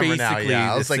That's remember now.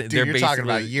 Yeah, I was like, dude, you're talking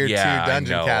about year 2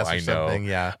 Dungeon Cast or something.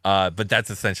 Yeah. But that's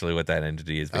essentially what that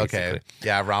entity is, basically. Okay.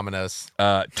 Yeah, Ramanos.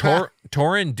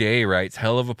 Torin Day writes,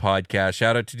 hell of a podcast.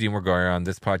 Shout out to Demor Goron.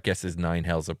 This podcast is 9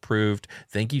 Hells approved.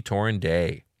 Thank you, Torin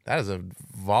Day. That is a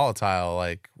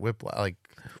volatile, whip,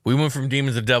 we went from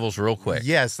demons to devils real quick.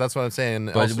 Yes, that's what I'm saying.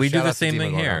 But also, we do the same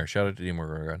thing here. Shout out to Demor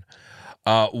Goron.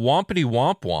 Wompity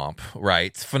Womp Womp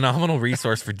writes, phenomenal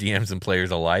resource for DMs and players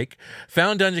alike.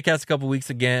 Found Dungeon Cast a couple weeks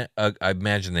again. I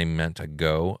imagine they meant to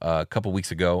go a couple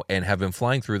weeks ago, and have been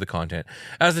flying through the content.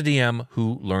 As a DM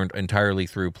who learned entirely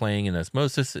through playing in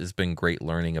Osmosis, it's been great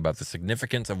learning about the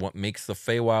significance of what makes the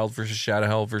Feywild versus Shadow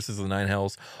Hell versus the 9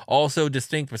 Hells also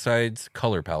distinct besides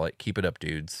color palette. Keep it up,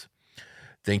 dudes.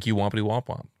 Thank you, Wompity Womp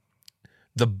Womp.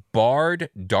 The Bard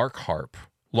Dark Harp,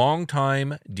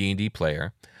 longtime D&D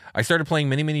player. I started playing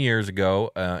many years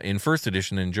ago in first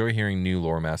edition and enjoy hearing new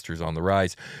lore masters on the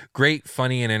rise. Great,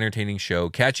 funny, and entertaining show,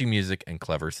 catchy music, and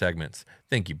clever segments.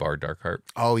 Thank you, Bard Darkheart.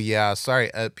 Oh, yeah. Sorry.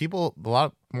 A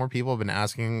lot more people have been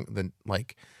asking the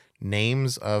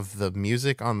names of the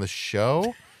music on the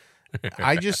show.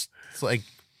 I just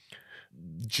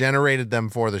generated them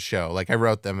for the show. I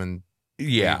wrote them and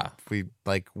yeah, we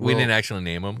didn't actually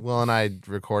name them. Will and I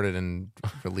recorded and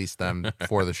released them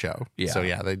for the show. Yeah. So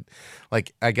yeah, they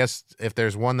I guess if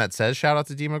there's one that says shout out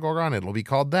to Demogorgon, it'll be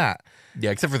called that.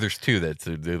 Yeah, except for there's 2 that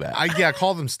do that.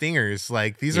 Call them stingers.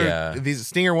 These are these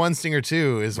Stinger 1, Stinger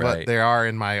 2 is what they are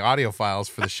in my audio files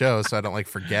for the show, so I don't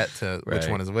forget which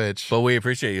one is which. But we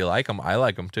appreciate you like them. I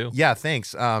like them too. Yeah,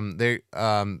 thanks.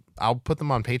 I'll put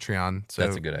them on Patreon. So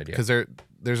that's a good idea. Because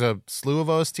there's a slew of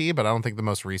OST, but I don't think the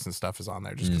most recent stuff is on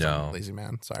there just because I'm a lazy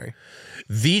man. Sorry.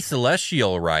 The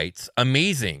Celestial writes,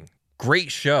 amazing,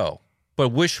 great show, but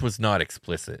wish was not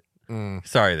explicit.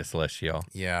 Sorry, The Celestial.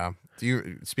 Yeah.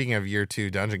 Speaking of year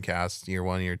 2 Dungeon Cast, year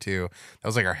 1, year 2, that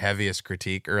was our heaviest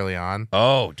critique early on.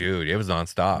 Oh, dude, it was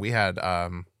nonstop.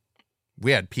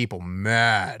 We had people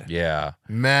mad. Yeah.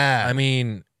 Mad. I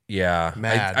mean, yeah,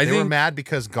 mad. They were mad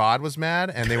because God was mad,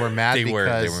 and they were mad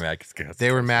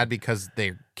because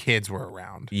their kids were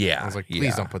around. Yeah, I was like,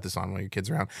 please don't put this on while your kids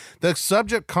are around. The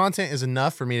subject content is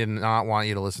enough for me to not want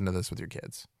you to listen to this with your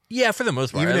kids. Yeah, for the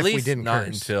most part. Even at if least we didn't not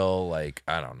curse. until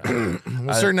I don't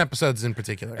know. Certain episodes in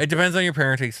particular. It depends on your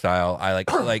parenting style. I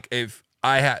like if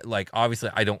I had obviously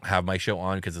I don't have my show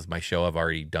on because it's my show. I've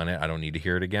already done it. I don't need to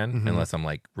hear it again unless I'm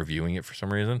reviewing it for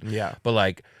some reason. Yeah,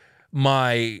 but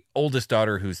my oldest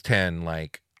daughter, who's 10,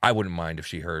 I wouldn't mind if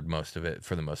she heard most of it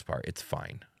for the most part. It's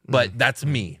fine. But that's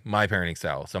me, my parenting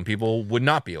style. Some people would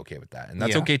not be okay with that, and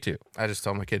that's okay too. I just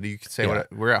tell my kid, you can say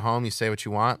what we're at home, you say what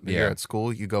you want, but you're at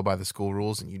school, you go by the school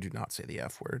rules, and you do not say the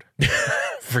F word.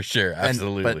 For sure,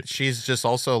 absolutely. But she's just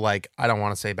also I don't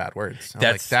want to say bad words.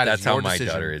 That's how my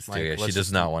daughter is too. She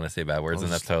does not want to say bad words,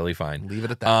 and that's totally fine. Leave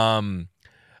it at that.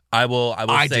 I will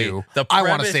say do. I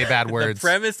want to say bad words. The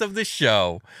premise of the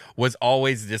show was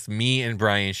always just me and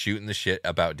Brian shooting the shit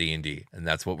about D&D, and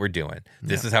that's what we're doing.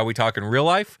 This is how we talk in real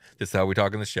life. This is how we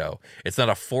talk in the show. It's not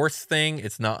a forced thing.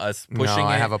 It's not us pushing it.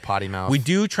 I have a potty mouth. We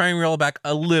do try and reel back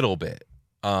a little bit,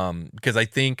 because I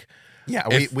think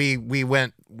we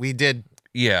did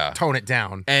tone it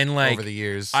down and over the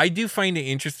years. I do find it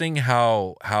interesting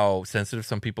how sensitive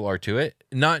some people are to it.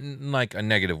 Not in a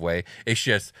negative way. It's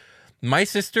just my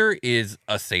sister is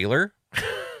a sailor.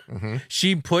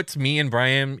 She puts me and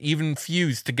Brian even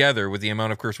fused together with the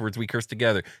amount of curse words we curse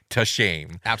together to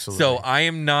shame. Absolutely. So I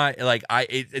am not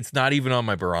it's not even on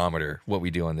my barometer what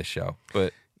we do on this show.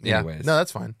 But anyways. No,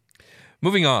 that's fine.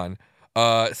 Moving on.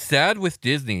 Sad with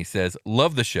Disney says,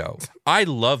 love the show. I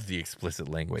love the explicit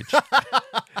language.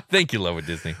 Thank you, Love with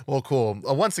Disney. Well, cool.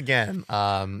 Once again,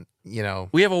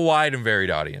 we have a wide and varied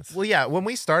audience. Well, yeah, when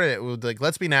we started it was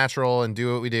let's be natural and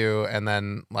do what we do, and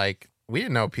then we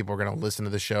didn't know people were going to listen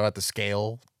to the show at the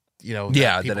scale,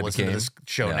 that people listen to this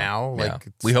show now.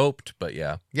 We hoped, but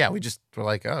yeah, we just were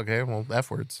oh, okay, well,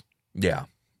 F words. Yeah,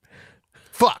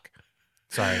 fuck.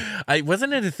 Sorry.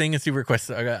 Wasn't it a thing in Super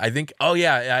Quest? I think. Oh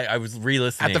yeah, I was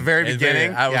re-listening At the very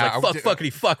beginning. I was like, fuck,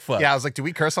 fuckity, fuck. Yeah, I was like, do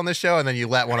we curse on this show? And then you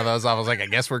let one of those off. I was like, I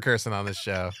guess we're cursing on this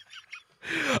show.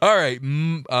 All right.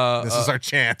 This is our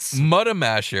chance.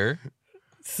 Muddamasher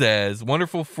says,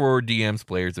 wonderful for DMs,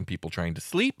 players, and people trying to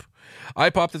sleep. I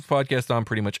pop this podcast on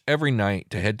pretty much every night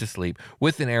to head to sleep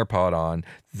with an AirPod on.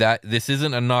 That this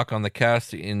isn't a knock on the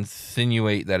cast to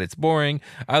insinuate that it's boring.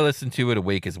 I listen to it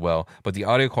awake as well, but the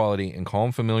audio quality and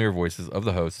calm, familiar voices of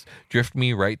the hosts drift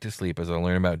me right to sleep as I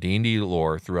learn about D&D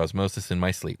lore through osmosis in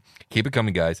my sleep. Keep it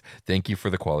coming, guys. Thank you for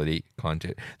the quality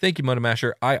content. Thank you,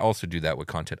 Muddamasher. I also do that with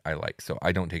content I like, so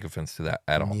I don't take offense to that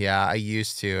at all. Yeah, I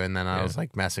used to, and then I was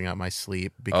like messing up my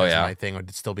sleep because my thing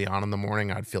would still be on in the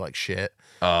morning. I'd feel like shit.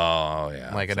 Oh,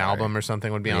 yeah. Like an album or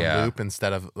something would be on loop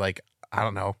instead of like, I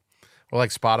don't know. Or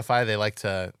like Spotify, they like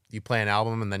to, you play an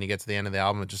album and then you get to the end of the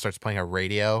album, it just starts playing a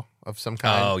radio of some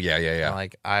kind. Oh, yeah. And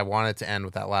like, I want it to end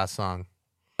with that last song.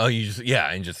 Oh, you just,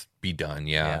 and just be done.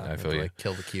 Yeah, I feel you. Like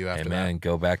kill the queue after that. Man,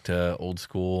 go back to old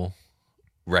school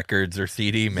records or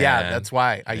CD, man. Yeah, that's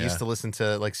why I used to listen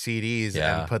to like CDs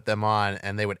and put them on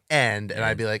and they would end and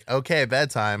I'd be like, okay,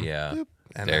 bedtime. Yeah. Boop.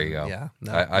 And there then, you go. Yeah.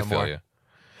 No, I feel you.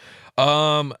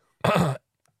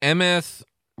 MS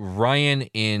Ryan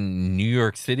in New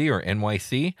York City or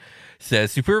NYC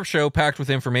says, superb show packed with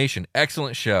information.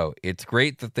 Excellent show. It's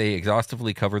great that they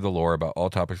exhaustively cover the lore about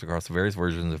all topics across the various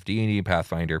versions of D&D and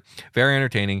Pathfinder. Very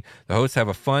entertaining. The hosts have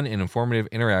a fun and informative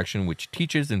interaction which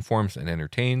teaches, informs, and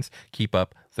entertains. Keep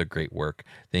up the great work.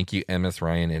 Thank you, MS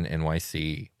Ryan in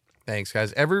NYC. Thanks,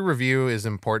 guys. Every review is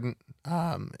important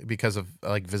because of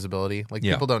like visibility. Like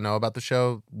people don't know about the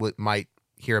show, might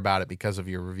hear about it because of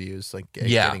your reviews, like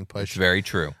getting pushed. It's very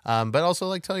true. But also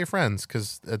like tell your friends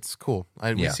because it's cool.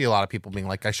 We see a lot of people being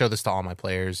like, I show this to all my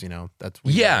players. You know, that's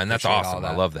and that's awesome.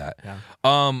 I love that. Yeah.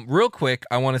 Real quick,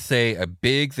 I want to say a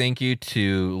big thank you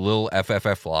to Lil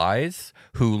FFF Lies,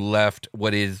 who left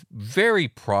what is very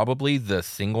probably the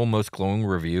single most glowing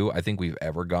review I think we've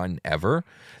ever gotten ever.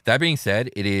 That being said,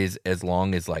 it is as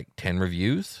long as like 10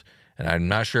 reviews. And I'm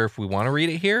not sure if we want to read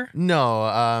it here. No,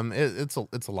 it's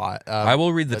a lot. I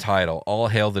will read the title. All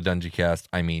hail the Dungeon Cast.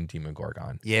 I mean, Demon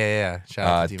Gorgon. Yeah. Shout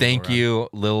out to Demon thank Gorgon. you,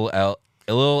 Lil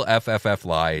FFF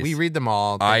Lies. We read them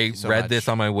all. I read this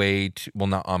on my way to, well,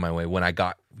 not on my way, when I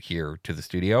got here to the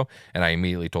studio, and I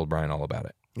immediately told Brian all about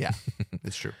it. Yeah,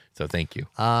 it's true. So thank you.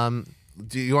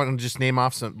 Do you want to just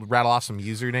rattle off some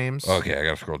usernames? Okay, I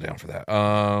gotta scroll down for that.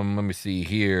 Let me see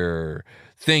here.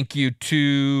 Thank you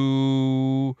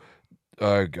to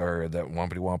that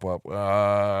Wompity Womp Womp.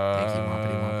 Thank you,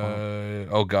 Wompity Womp Womp.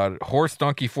 Oh God, Horse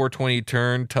Donkey 420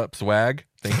 Turn Tup Swag.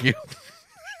 Thank you.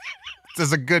 This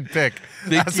is a good pick.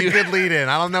 That's a good lead in.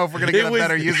 I don't know if we're gonna get a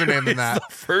better username than that.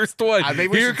 The first one.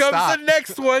 Here comes the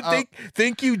next one.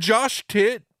 Thank you, Josh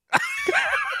Tit.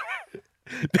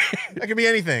 That could be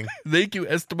anything. Thank you,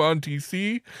 Esteban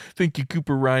TC. Thank you,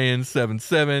 Cooper Ryan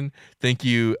 77. Thank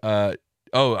you. I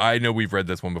know we've read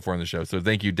this one before on the show, so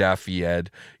thank you, Daffy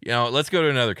Ed. You know, let's go to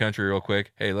another country real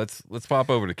quick. Hey, let's pop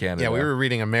over to Canada. Yeah, we were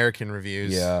reading American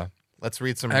reviews. Yeah, let's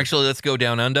read some. Actually, let's go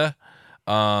down under.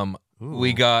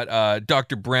 We got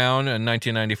Dr. Brown in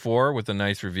 1994 with a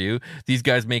nice review. These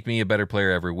guys make me a better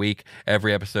player every week.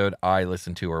 Every episode I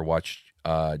listen to or watch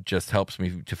just helps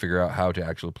me to figure out how to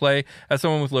actually play. As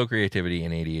someone with low creativity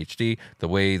and ADHD, the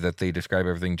way that they describe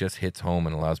everything just hits home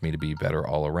and allows me to be better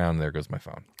all around. There goes my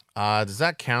phone. Does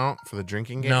that count for the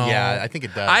drinking game? No. Yeah, I think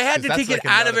it does. I had to take it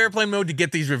out of airplane mode to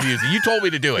get these reviews. You told me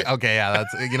to do it. Okay, yeah,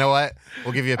 that's, you know what?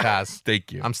 We'll give you a pass.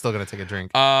 Thank you. I'm still going to take a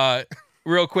drink.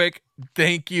 Real quick,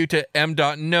 thank you to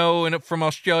M.No from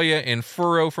Australia and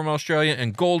Furrow from Australia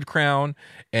and Gold Crown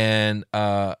and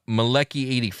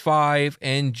Maleki85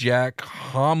 and Jack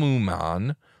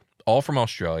Hamuman, all from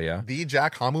Australia. The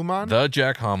Jack Hamuman? The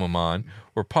Jack Hamuman.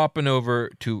 We're popping over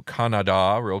to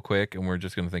Canada real quick, and we're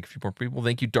just going to thank a few more people.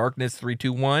 Thank you,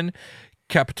 Darkness321,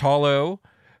 Capitalo,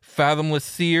 Fathomless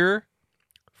Seer,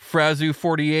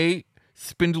 Frazu48,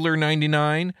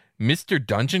 Spindler99, Mr.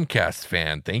 Dungeon Cast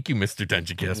fan. Thank you, Mr.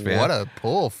 Dungeon Cast fan. What a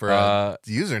pull for a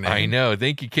username. I know.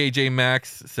 Thank you, KJ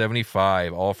Max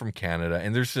 75, all from Canada.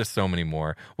 And there's just so many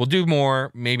more. We'll do more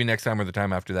maybe next time or the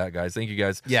time after that, guys. Thank you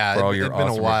guys for all your awesome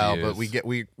it's been a while, reviews. But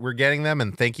we're getting them,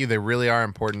 and thank you. They really are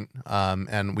important.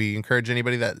 And we encourage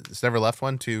anybody that's never left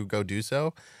one to go do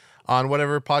so on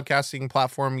whatever podcasting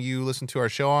platform you listen to our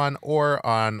show on, or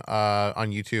on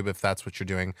YouTube if that's what you're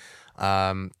doing.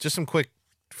 Just some quick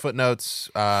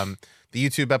footnotes. The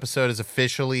YouTube episode is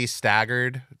officially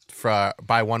staggered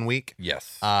by 1 week.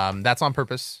 Yes. That's on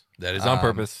purpose. That is on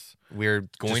purpose. We're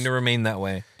going to remain that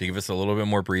way to give us a little bit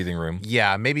more breathing room.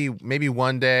 Yeah, maybe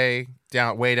one day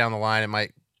way down the line, it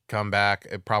might come back.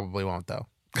 It probably won't though.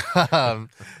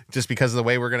 Just because of the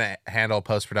way we're gonna handle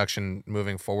post production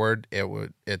moving forward,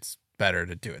 it's better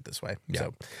to do it this way. Yeah.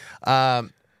 So,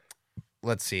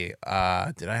 let's see.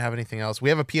 Did I have anything else? We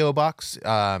have a PO box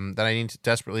that I need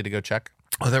desperately to go check.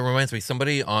 Oh, that reminds me.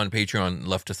 Somebody on Patreon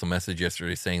left us a message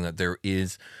yesterday saying that there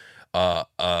is a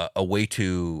way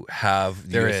to have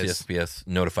the USCSPS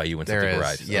notify you when something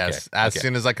arrives. Yes. Okay. As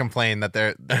soon as I complained that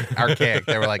they're archaic,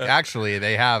 they were like, actually,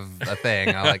 they have a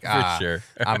thing. I'm like, For sure.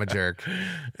 I'm a jerk.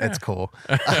 It's cool.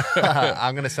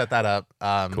 I'm going to set that up.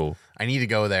 Cool. I need to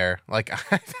go there. Like,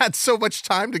 I've had so much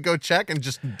time to go check and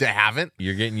just haven't.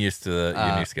 You're getting used to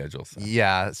your new schedule. So.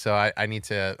 Yeah. So I need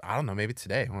to, I don't know, maybe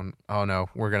today. Oh, no,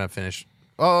 we're going to finish.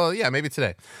 Oh, yeah, maybe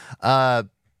today.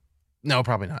 No,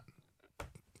 probably not.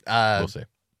 We'll see.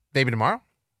 Maybe tomorrow?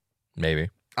 Maybe.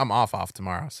 I'm off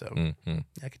tomorrow, so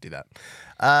I could do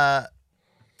that.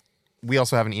 We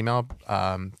also have an email,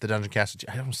 the DungeonCast.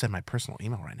 I don't send my personal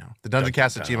email right now. The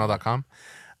DungeonCast@gmail.com.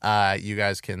 You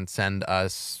guys can send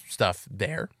us stuff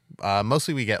there.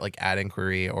 Mostly we get like ad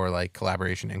inquiry or like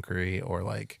collaboration inquiry or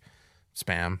like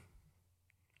spam.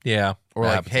 Yeah. Or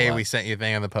like, hey, we sent you a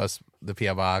thing on the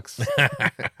PO box.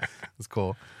 It's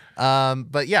cool.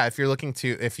 But yeah, if you're looking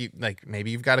to, if you like, maybe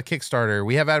you've got a Kickstarter,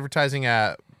 we have advertising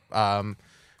at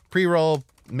pre-roll,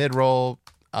 mid-roll.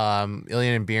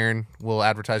 Alien and Beern will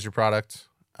advertise your product.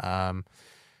 Thank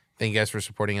you guys for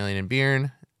supporting Alien and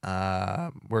Beern.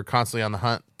 We're constantly on the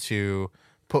hunt to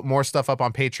put more stuff up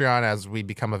on Patreon as we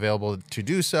become available to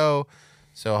do so.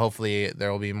 So hopefully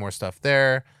there will be more stuff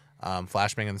there.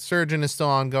 Flashbang and the Surgeon is still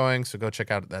ongoing, so go check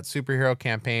out that superhero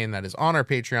campaign that is on our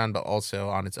Patreon, but also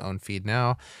on its own feed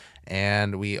now.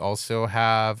 And we also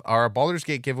have our Baldur's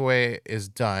Gate giveaway is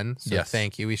done. So yes.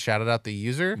 Thank you. We shouted out the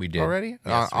user we did. already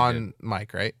on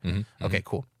mic, right? Mm-hmm. Okay,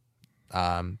 cool.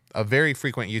 A very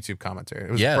frequent YouTube commenter.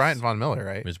 It was Yes. Bryant Von Miller,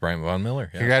 right? It was Bryant Von Miller.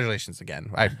 Yeah. Congratulations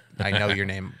again. I know your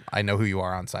name. I know who you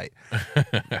are on site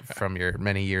from your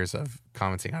many years of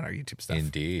commenting on our YouTube stuff.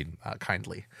 Indeed.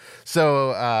 Kindly.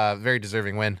 So, very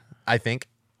deserving win, I think.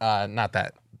 Not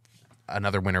that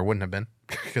another winner wouldn't have been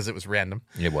because it was random.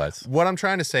 It was. What I'm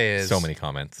trying to say is so many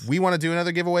comments. We want to do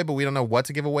another giveaway, but we don't know what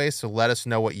to give away. So let us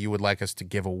know what you would like us to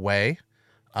give away.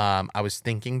 I was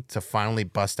thinking to finally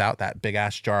bust out that big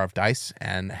ass jar of dice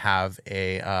and have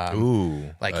a hey,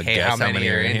 how many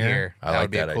are in here? That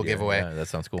would be a cool idea. giveaway. Yeah, that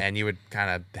sounds cool. And you would kind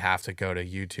of have to go to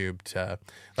YouTube to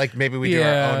like maybe we do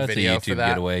our own video it's a YouTube for that.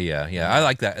 Getaway. Yeah. I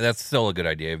like that. That's still a good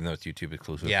idea, even though it's YouTube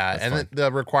exclusive. Yeah, That's and fun. the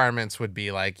requirements would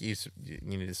be like you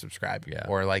need to subscribe. Yeah.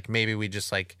 Or like maybe we just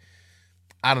like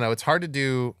I don't know. It's hard to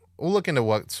do. We'll look into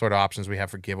what sort of options we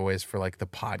have for giveaways for like the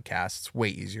podcast. It's way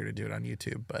easier to do it on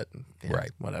YouTube, but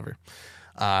right, whatever.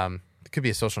 It could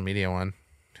be a social media one.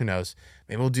 Who knows?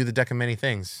 Maybe we'll do the Deck of Many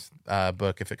Things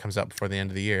book if it comes out before the end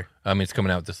of the year. It's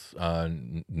coming out this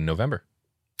November.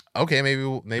 Okay, maybe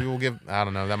we'll give. I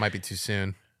don't know. That might be too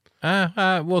soon.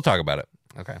 We'll talk about it.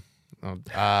 Okay.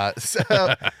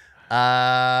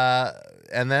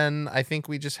 And then I think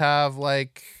we just have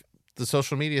like the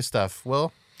social media stuff.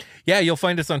 Will. Yeah, you'll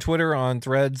find us on Twitter, on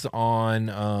Threads, on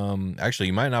actually,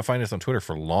 you might not find us on Twitter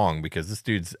for long because this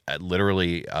dude's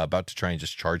literally about to try and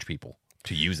just charge people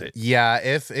to use it. Yeah,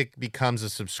 if it becomes a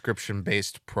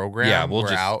subscription-based program,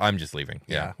 we're out. I'm just leaving.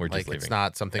 Yeah, we're just leaving. It's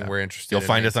not something we're interested in. You'll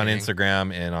find us on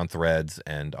Instagram and on Threads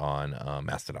and on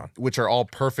Mastodon. Which are all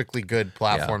perfectly good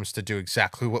platforms to do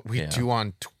exactly what we do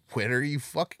on Twitter. You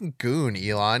fucking goon,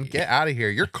 Elon. Get out of here.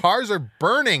 Your cars are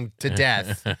burning to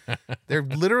death. They're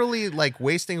literally like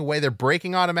wasting away. They're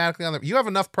braking automatically on them. You have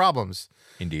enough problems.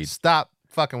 Indeed. Stop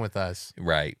fucking with us.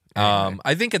 Right. Anyway.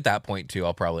 I think at that point too,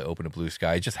 I'll probably open a Blue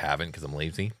Sky. I just haven't because I'm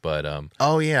lazy. But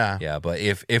oh yeah, yeah. But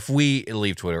if we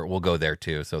leave Twitter, we'll go there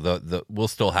too. So we'll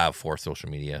still have 4 social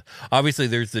media. Obviously,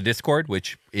 there's the Discord,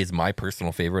 which is my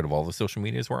personal favorite of all the social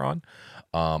medias we're on.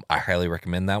 I highly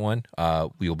recommend that one.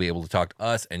 We will be able to talk to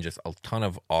us and just a ton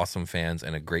of awesome fans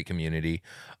and a great community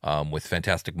with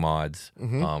fantastic mods.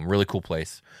 Mm-hmm. Really cool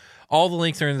place. All the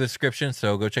links are in the description,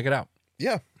 so go check it out.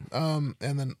 Yeah. And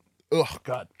then, oh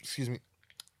God, excuse me.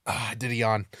 I did a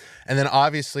yawn. And then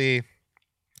obviously,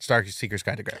 Star Seeker's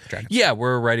Guide to Dragon. Yeah,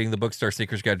 we're writing the book Star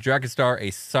Seeker's Guide to Dragonstar,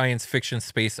 a science fiction,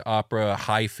 space opera,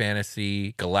 high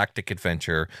fantasy, galactic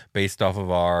adventure based off of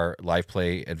our live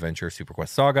play adventure, Super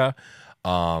Quest Saga.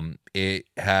 It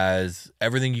has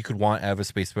everything you could want out of a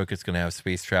space book. It's going to have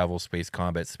space travel, space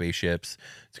combat, spaceships.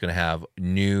 It's going to have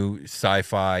new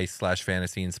sci-fi /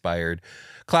 fantasy inspired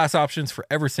class options for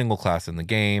every single class in the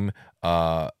game.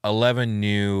 11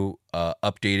 new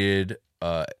updated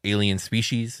alien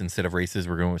species. Instead of races,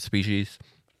 we're going with species.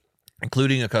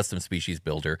 including a custom species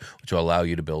builder, which will allow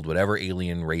you to build whatever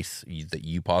alien race that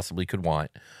you possibly could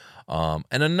want.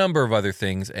 And a number of other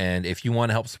things. And if you want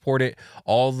to help support it,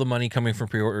 all the money coming from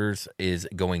pre-orders is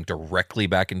going directly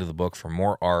back into the book for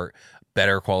more art,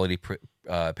 better quality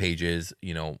pages,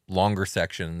 longer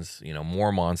sections,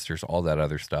 more monsters, all that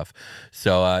other stuff.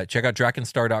 So check out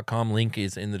drakenstar.com. Link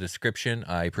is in the description.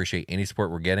 I appreciate any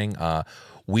support we're getting.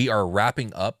 We are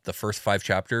wrapping up the first 5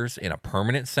 chapters in a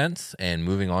permanent sense and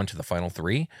moving on to the final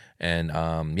 3. And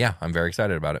I'm very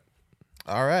excited about it.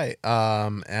 All right.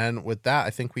 And with that, I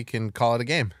think we can call it a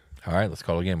game. All right, let's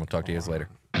call it a game. We'll talk to you guys later.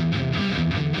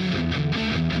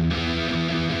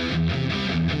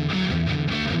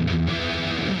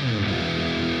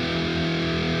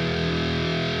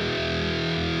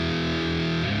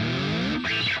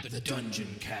 The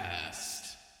Dungeon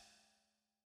Cast.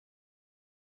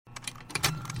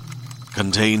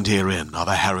 Contained herein are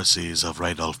the heresies of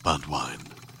Radolf Burntwine,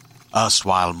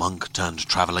 erstwhile monk turned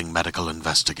traveling medical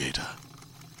investigator.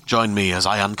 Join me as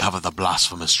I uncover the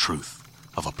blasphemous truth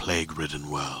of a plague-ridden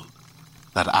world,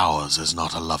 that ours is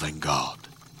not a loving God,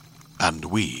 and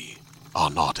we are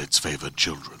not its favored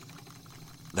children.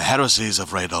 The heresies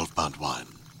of Radolf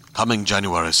Burntwine, coming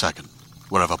January 2nd,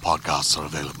 wherever podcasts are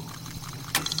available.